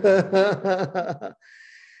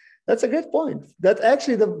 That's a great point. That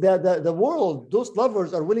actually the world, those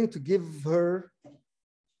lovers are willing to give her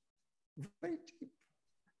very cheap,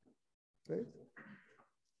 right?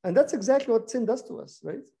 And that's exactly what sin does to us,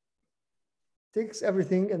 right? Takes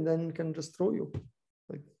everything and then can just throw you,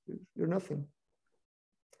 like you're nothing.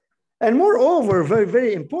 And moreover, very,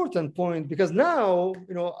 very important point, because now,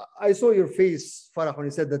 I saw your face, Farah, when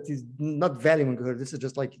you said that he's not valuing her. This is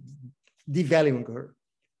just like devaluing her,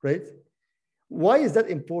 right? Why is that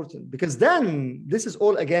important? Because then this is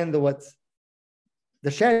all again the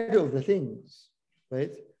shadow of the things,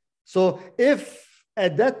 right? So if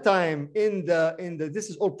at that time in the this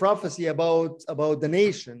is all prophecy about the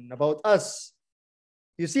nation, about us.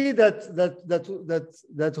 You see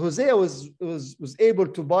that Hosea was able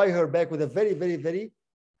to buy her back with a very, very, very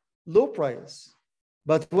low price.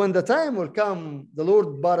 But when the time will come, the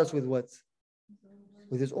Lord bought us with what?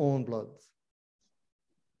 With his own blood.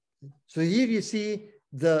 So here you see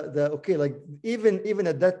okay, like even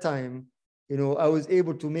at that time, I was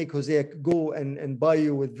able to make Hosea go and buy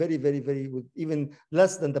you with very, very, very, with even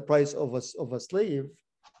less than the price of a slave.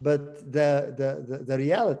 But the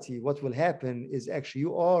reality, what will happen is actually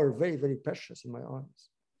you are very, very precious in my eyes.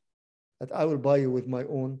 That I will buy you with my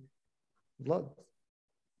own blood.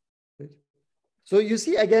 Right? So you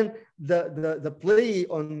see again the play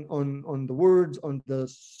on the words, on the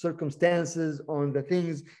circumstances, on the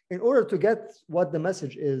things, in order to get what the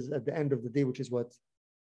message is at the end of the day, which is what?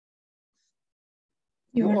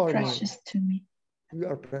 You are precious to me. You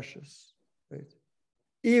are precious, right?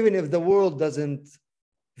 Even if the world doesn't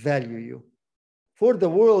value you. For the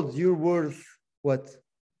world, you're worth what?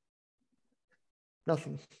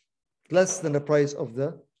 Nothing. Less than the price of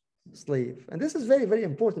the slave. And this is very, very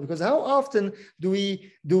important, because how often do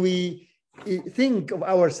we think of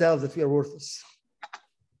ourselves that we are worthless?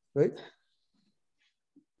 Right?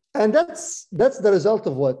 And that's the result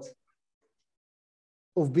of what?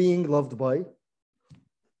 Of being loved by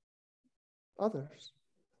others.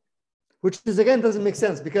 Which is, again, doesn't make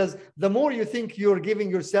sense, because the more you think you're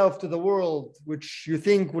giving yourself to the world, which you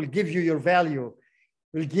think will give you your value,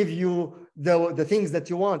 will give you the things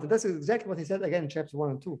that you want. And that's exactly what he said again in chapter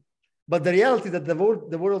 1 and 2. But the reality that the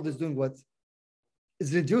world is doing what?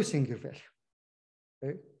 Is reducing your value.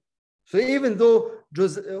 Right? So even though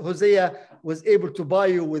Hosea was able to buy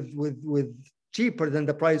you with cheaper than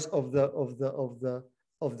the price of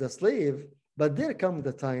the slave, but there will come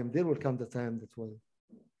the time that will.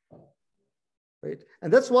 Right?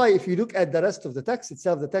 And that's why if you look at the rest of the text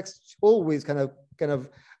itself, the text always kind of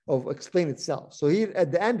explain itself. So here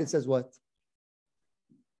at the end it says what?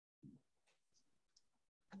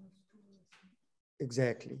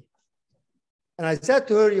 Exactly. And I said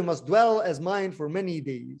to her, you must dwell as mine for many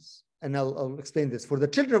days. And I'll explain this. For the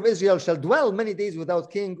children of Israel shall dwell many days without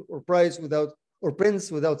king or prince,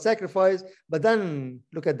 without sacrifice. But then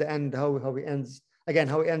look at the end, how he ends. Again,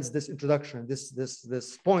 how he ends this introduction,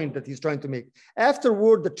 this point that he's trying to make.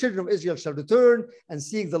 Afterward, the children of Israel shall return and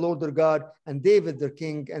seek the Lord their God and David their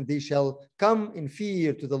king, and they shall come in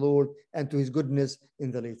fear to the Lord and to his goodness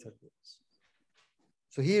in the later days.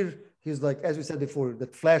 So here he's like, as we said before,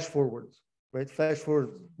 that flash forward, right? Flash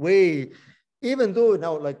forward way, even though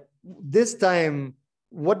now like this time,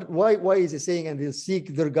 why is he saying, and they'll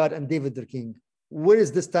seek their God and David their king? Where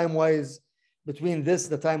is this time wise? Between this,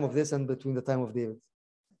 the time of this, and between the time of David.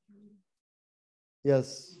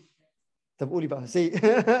 Yes. Say,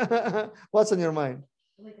 what's on your mind?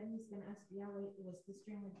 Like I was going to ask Yahweh, was this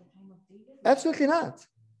during like the time of David? Absolutely not.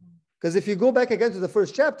 Because if you go back again to the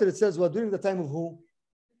first chapter, it says, well, during the time of who?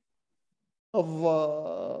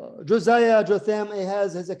 Of Josiah, Jotham,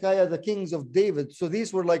 Ahaz, Hezekiah, the kings of David. So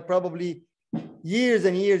these were like probably years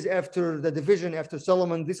and years after the division, after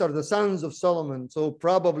Solomon. These are the sons of Solomon. So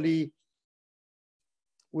probably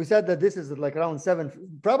we said that this is like around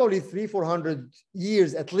probably 300-400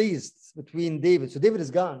 years at least between David. So David is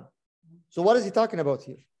gone. So what is he talking about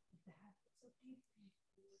here?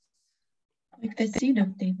 Like the seed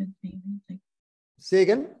of David, maybe. Like Say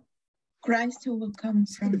again? Christ who will come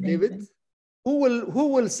from David. Who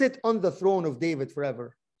will sit on the throne of David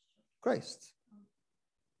forever? Christ.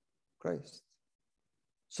 Christ.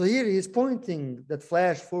 So here he is pointing that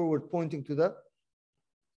flash forward, pointing to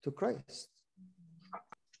Christ.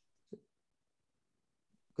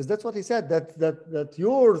 Because that's what he said, that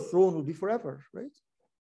your throne will be forever, right?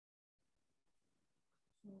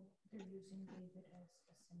 So they're using David as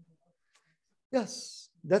a symbol of Christ. Yes.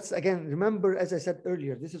 That's again, remember, as I said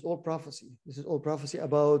earlier, this is all prophecy. This is all prophecy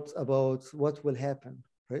about what will happen,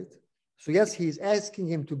 right? So yes, he's asking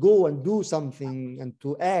him to go and do something and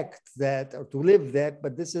to act that or to live that,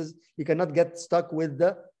 but you cannot get stuck with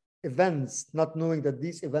the events, not knowing that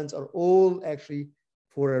these events are all actually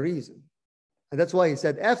for a reason. And that's why he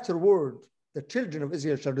said, afterward, the children of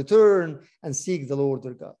Israel shall return and seek the Lord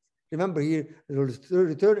their God. Remember here,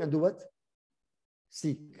 return and do what?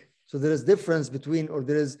 Seek. So there is difference between, or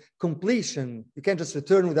there is completion. You can't just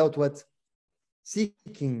return without what?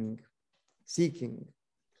 Seeking. Seeking.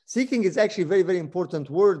 Seeking is actually a very, very important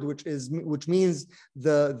word, which means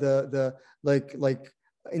the like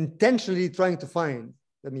intentionally trying to find.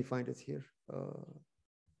 Let me find it here.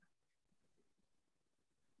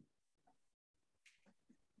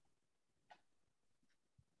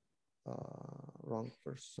 Wrong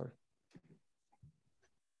verse, sorry.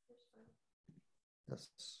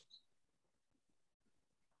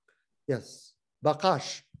 Yes,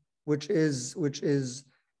 bakash, which is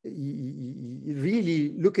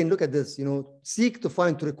really look at this, seek, to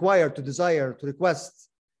find, to require, to desire, to request,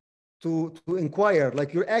 to inquire,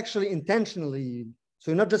 like you're actually intentionally,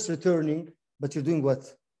 so you're not just returning, but you're doing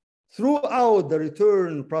what? Throughout the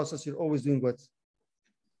return process, you're always doing what?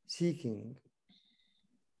 Seeking.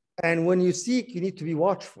 And when you seek, you need to be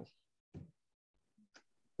watchful.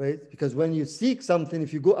 Right? Because when you seek something,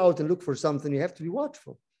 if you go out and look for something, you have to be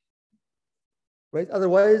watchful. Right?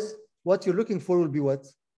 Otherwise, what you're looking for will be what?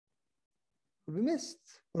 Will be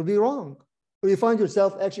missed, will be wrong. Or you find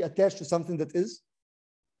yourself actually attached to something that is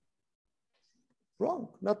wrong,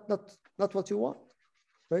 not what you want.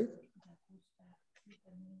 Right?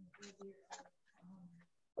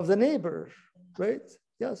 Of the neighbor, right?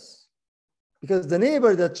 Yes. Because the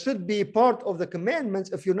neighbor that should be part of the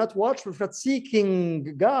commandments, if you're not watchful, if you're not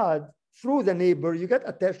seeking God through the neighbor, you get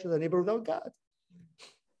attached to the neighbor without God.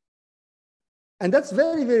 And that's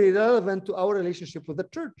very, very relevant to our relationship with the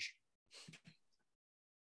church.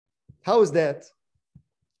 How is that?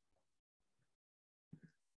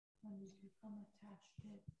 When you become attached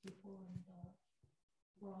to people in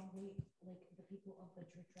the wrong way, like the people of the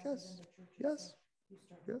church rather than the church itself, you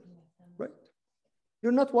start looking at them. Right.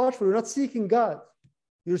 You're not watchful. You're not seeking God.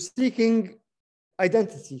 You're seeking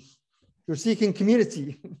identity. You're seeking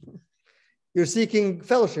community. You're seeking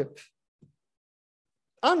fellowship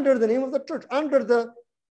under the name of the church, under the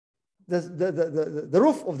the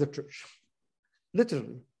roof of the church,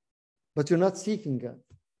 literally. But you're not seeking God.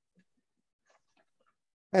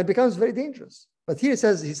 And it becomes very dangerous. But here he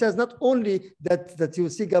says not only that you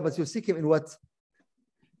seek God, but you seek him in what?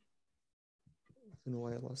 I don't know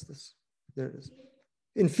why I lost this. There it is.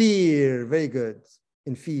 In fear. Very good.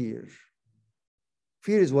 In fear.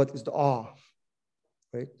 Fear is what? Is the awe,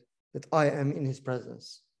 right? That I am in his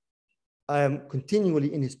presence. I am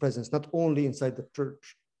continually in his presence, not only inside the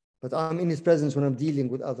church, but I'm in his presence when I'm dealing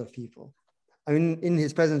with other people. I'm in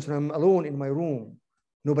his presence when I'm alone in my room.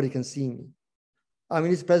 Nobody can see me. I'm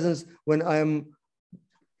in his presence when I'm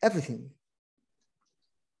everything.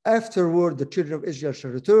 Afterward, the children of Israel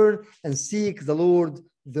shall return and seek the Lord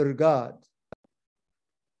their God.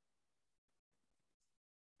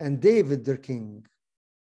 And David, their king.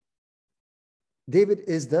 David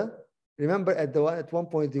is remember at one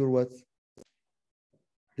point they were what?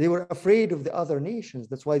 They were afraid of the other nations.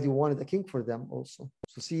 That's why they wanted a king for them also.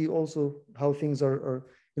 So see also how things are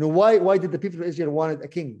why did the people of Israel wanted a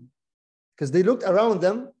king? Because they looked around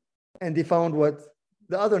them and they found what?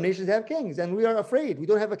 The other nations have kings and we are afraid. We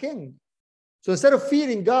don't have a king. So instead of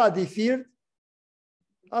fearing God, they feared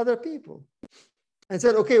other people and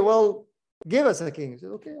said, okay, well, give us a king. He said,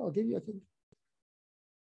 okay, I'll give you a king.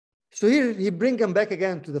 So here he brings them back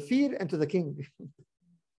again to the fear and to the king.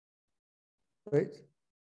 Right?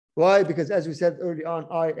 Why? Because as we said early on,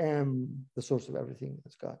 I am the source of everything.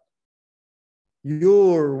 That's God.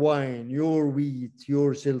 Your wine, your wheat,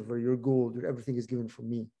 your silver, your gold, everything is given from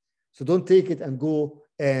me. So don't take it and go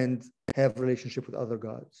and have a relationship with other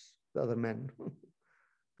gods, the other men.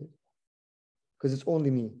 Because it's only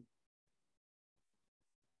me.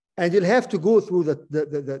 And you'll have to go through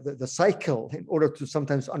the cycle in order to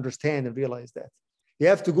sometimes understand and realize that. You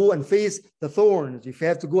have to go and face the thorns. You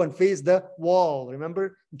have to go and face the wall.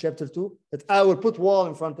 Remember in chapter 2? That I will put wall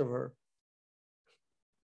in front of her.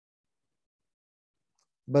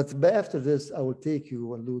 But after this, I will take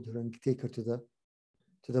you and lead her and take her to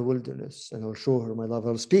the wilderness, and I'll show her my love.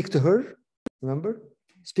 I'll speak to her, remember?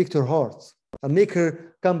 Speak to her heart. I'll make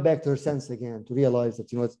her come back to her sense again, to realize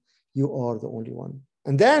that, you are the only one.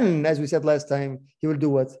 And then, as we said last time, he will do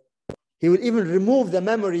what? He will even remove the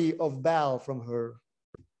memory of Baal from her.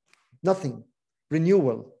 Nothing.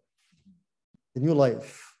 Renewal. The new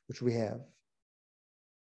life which we have.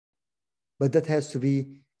 But that has to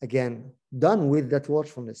be, again, done with that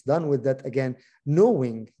watchfulness, done with that, again,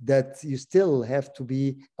 knowing that you still have to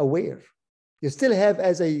be aware. You still have,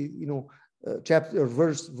 as a, chapter or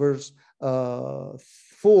verse 4,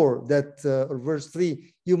 or verse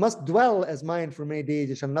 3, you must dwell as mine for many days.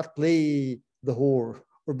 You shall not play the whore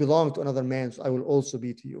or belong to another man, so I will also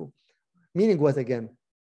be to you. Meaning what again?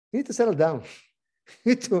 You need to settle down.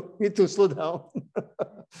 You need to slow down.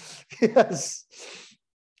 Yes.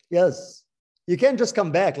 Yes. You can't just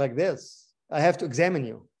come back like this. I have to examine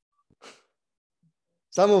you.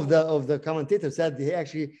 Some of the commentators said he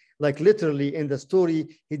actually, like literally in the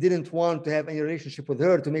story, he didn't want to have any relationship with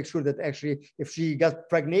her to make sure that actually if she got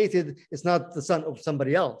pregnated, it's not the son of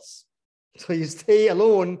somebody else. So you stay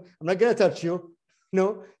alone. I'm not going to touch you,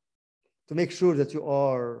 to make sure that you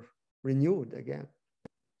are renewed again.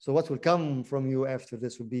 So what will come from you after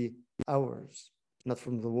this will be ours, not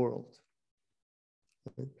from the world.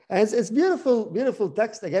 And it's beautiful, beautiful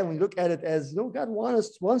text. Again, when you look at it as, God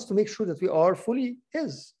wants to make sure that we are fully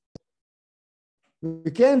his. We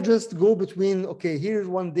can't just go between, okay, here's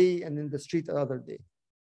one day and in the street another day.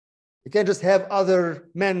 You can't just have other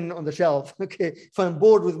men on the shelf. Okay, if I'm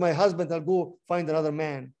bored with my husband, I'll go find another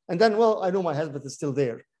man. And then, well, I know my husband is still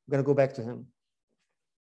there. I'm going to go back to him.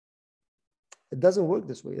 It doesn't work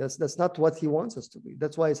this way. That's not what he wants us to be.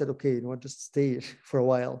 That's why I said, okay, just stay for a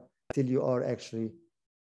while till you are actually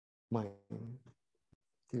mine.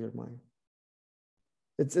 Till you're mine.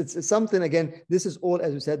 It's something, again, this is all,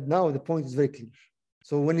 as we said, now the point is very clear.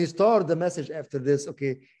 So when you start the message after this,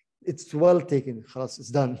 okay, it's well taken. Khalas, it's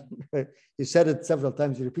done. You said it several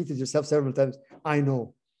times. You repeated yourself several times. I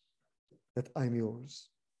know that I'm yours.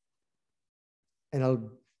 And I'll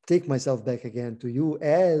take myself back again to you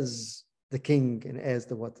as the king and as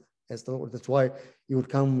the what? As the Lord. That's why you would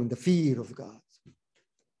come in the fear of God.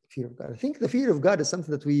 Fear of God. I think the fear of God is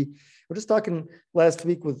something that we were just talking last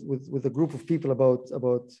week with a group of people about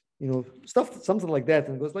stuff, something like that.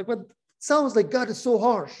 And it goes like, but it sounds like God is so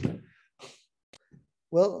harsh.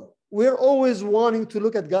 Well, we're always wanting to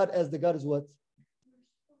look at God as the God is what?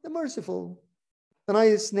 The merciful. The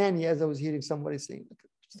nice nanny, as I was hearing somebody saying,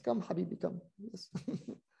 just come, Habibi, come. Yes.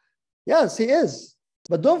 Yes, he is.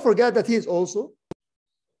 But don't forget that he is also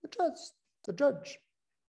the judge.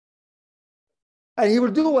 And he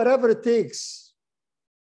will do whatever it takes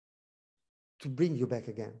to bring you back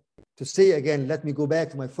again, to say again, let me go back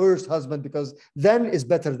to my first husband because then is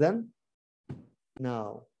better than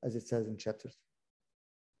now, as it says in chapter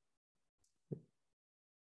 3.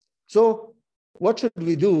 So what should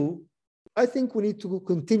we do? I think we need to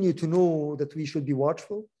continue to know that we should be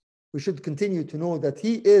watchful. We should continue to know that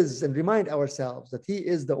he is, and remind ourselves that he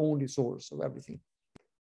is the only source of everything,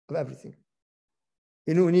 of everything.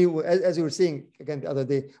 You know, when you, as you were saying again the other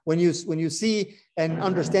day, when you see and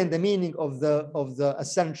understand the meaning of the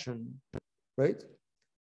ascension, right?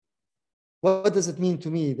 What does it mean to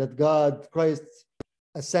me that God, Christ,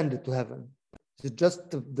 ascended to heaven? Is it just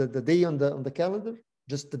the day on the calendar?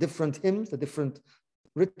 Just the different hymns, the different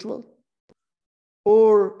ritual?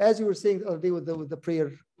 Or as you were saying the other day with the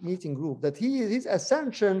prayer meeting group, that his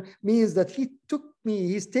ascension means that he took me,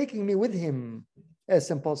 he's taking me with him, as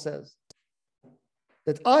St. Paul says.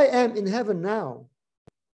 That I am in heaven now.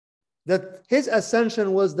 That his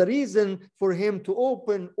ascension was the reason for him to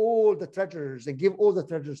open all the treasures and give all the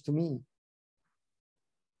treasures to me.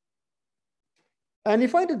 And you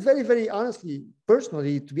find it very, very honestly,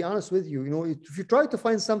 personally, to be honest with you, you know, if you try to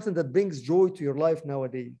find something that brings joy to your life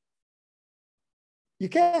nowadays, you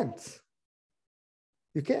can't.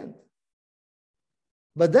 You can't.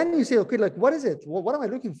 But then you say, okay, like, what is it? What am I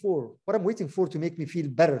looking for? What am I waiting for to make me feel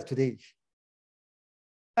better today?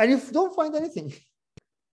 And you don't find anything.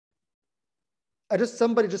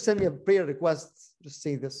 Somebody just sent me a prayer request. Just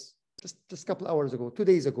say this. Just a couple hours ago, 2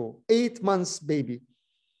 days ago, 8 months baby,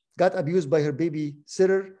 got abused by her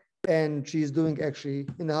babysitter, and she's doing actually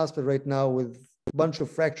in the hospital right now with a bunch of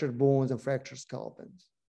fractured bones and fractured scalp. And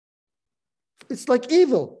it's like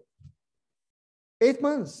evil. 8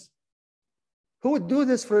 months. Who would do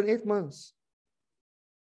this for 8 months?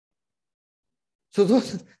 So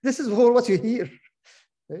this is what you hear.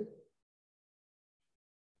 Right?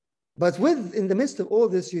 But in the midst of all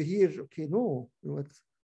this, you hear, okay, no, you know what?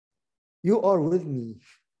 You are with me.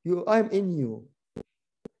 I'm in you.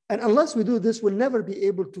 And unless we do this, we'll never be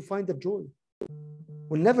able to find the joy.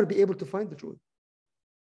 We'll never be able to find the joy.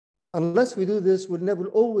 Unless we do this, we'll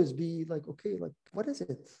always be like, okay, like, what is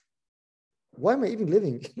it? Why am I even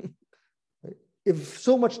living? Right? If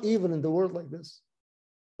so much evil in the world like this.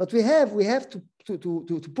 But we have to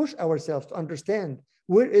push ourselves to understand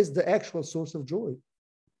where is the actual source of joy.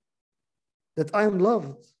 That I am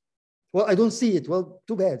loved. Well, I don't see it. Well,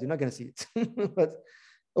 too bad. You're not going to see it. But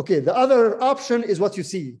okay, the other option is what you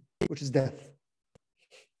see, which is death.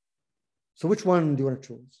 So which one do you want to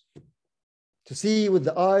choose? To see with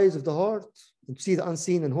the eyes of the heart and to see the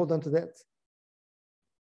unseen and hold on to that?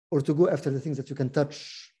 Or to go after the things that you can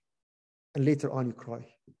touch and later on you cry?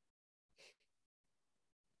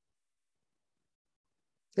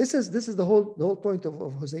 This is the whole point of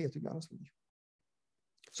Hosea, to be honest with you.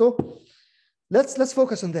 So let's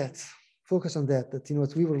focus on that. Focus on that you know,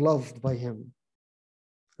 we were loved by him.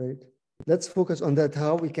 Right? Let's focus on that,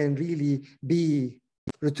 how we can really be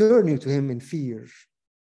returning to him in fear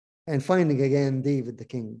and finding again David the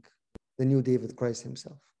king, the new David, Christ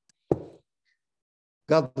himself.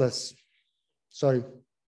 God bless. Sorry.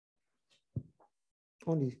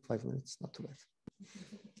 Only 5 minutes, not too bad.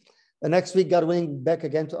 Next week, God willing, back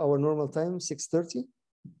again to our normal time, 6:30.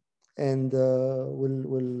 And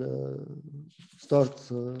we'll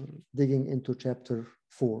start digging into chapter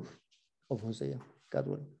 4 of Hosea, God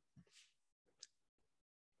willing.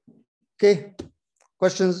 Okay,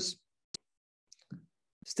 questions?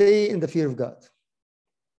 Stay in the fear of God.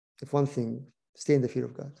 If one thing, stay in the fear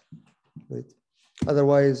of God. Right?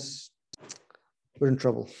 Otherwise, we're in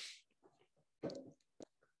trouble.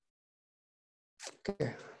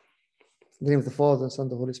 Okay. In the name of the Father, and Son,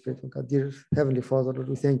 and the Holy Spirit, God. Dear Heavenly Father, Lord,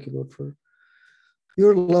 we thank you, Lord, for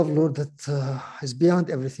your love, Lord, that is beyond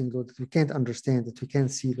everything, Lord, that we can't understand, that we can't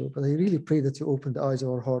see, Lord. But I really pray that you open the eyes of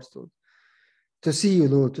our hearts, Lord, to see you,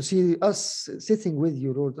 Lord, to see us sitting with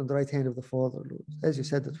you, Lord, on the right hand of the Father, Lord. As you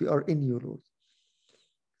said, that we are in you, Lord.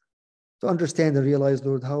 To understand and realize,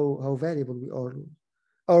 Lord, how valuable we are, Lord.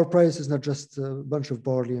 Our price is not just a bunch of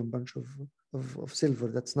barley and a bunch of silver.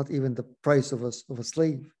 That's not even the price of a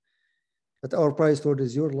slave. But our price, Lord,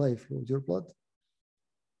 is your life, Lord, your blood.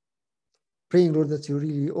 Praying, Lord, that you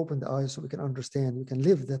really open the eyes so we can understand, we can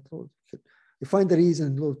live that, Lord. We find the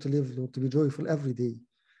reason, Lord, to live, Lord, to be joyful every day,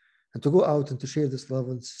 and to go out and to share this love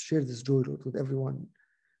and share this joy, Lord, with everyone.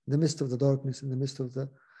 In the midst of the darkness, in the midst of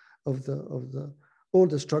all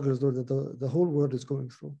the struggles, Lord, that the whole world is going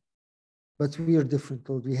through. But we are different,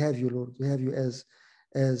 Lord. We have you, Lord. We have you as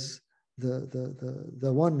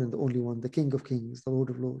the one and the only one, the King of Kings, the Lord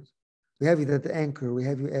of Lords. We have you at the anchor. We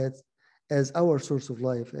have you as our source of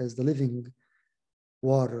life, as the living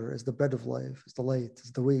water, as the bread of life, as the light,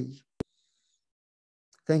 as the way.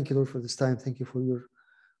 Thank you, Lord, for this time. Thank you for your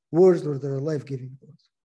words, Lord, that are life-giving, Lord.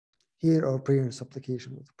 Hear our prayer and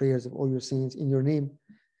supplication, Lord, the prayers of all your saints in your name.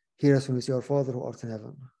 Hear us when we say, Our Father who art in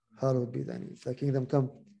heaven, hallowed be thy name. Thy kingdom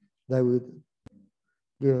come, thy will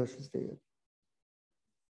give us this day.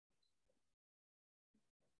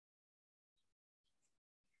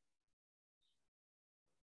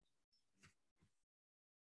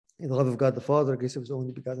 In the love of God the Father, grace of his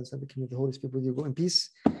only begotten Son, the King of the Holy Spirit with you. Go in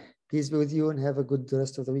peace. Peace be with you and have a good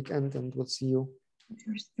rest of the weekend, and we'll see you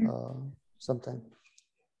sometime.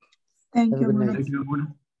 Thank Have a you, good Abuna. night.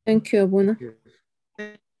 Thank you, Abuna.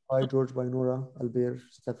 Bye, George. Bye, Nora, Albert,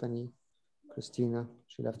 Stephanie, Christina.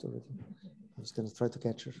 She left already. I'm just going to try to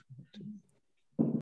catch her.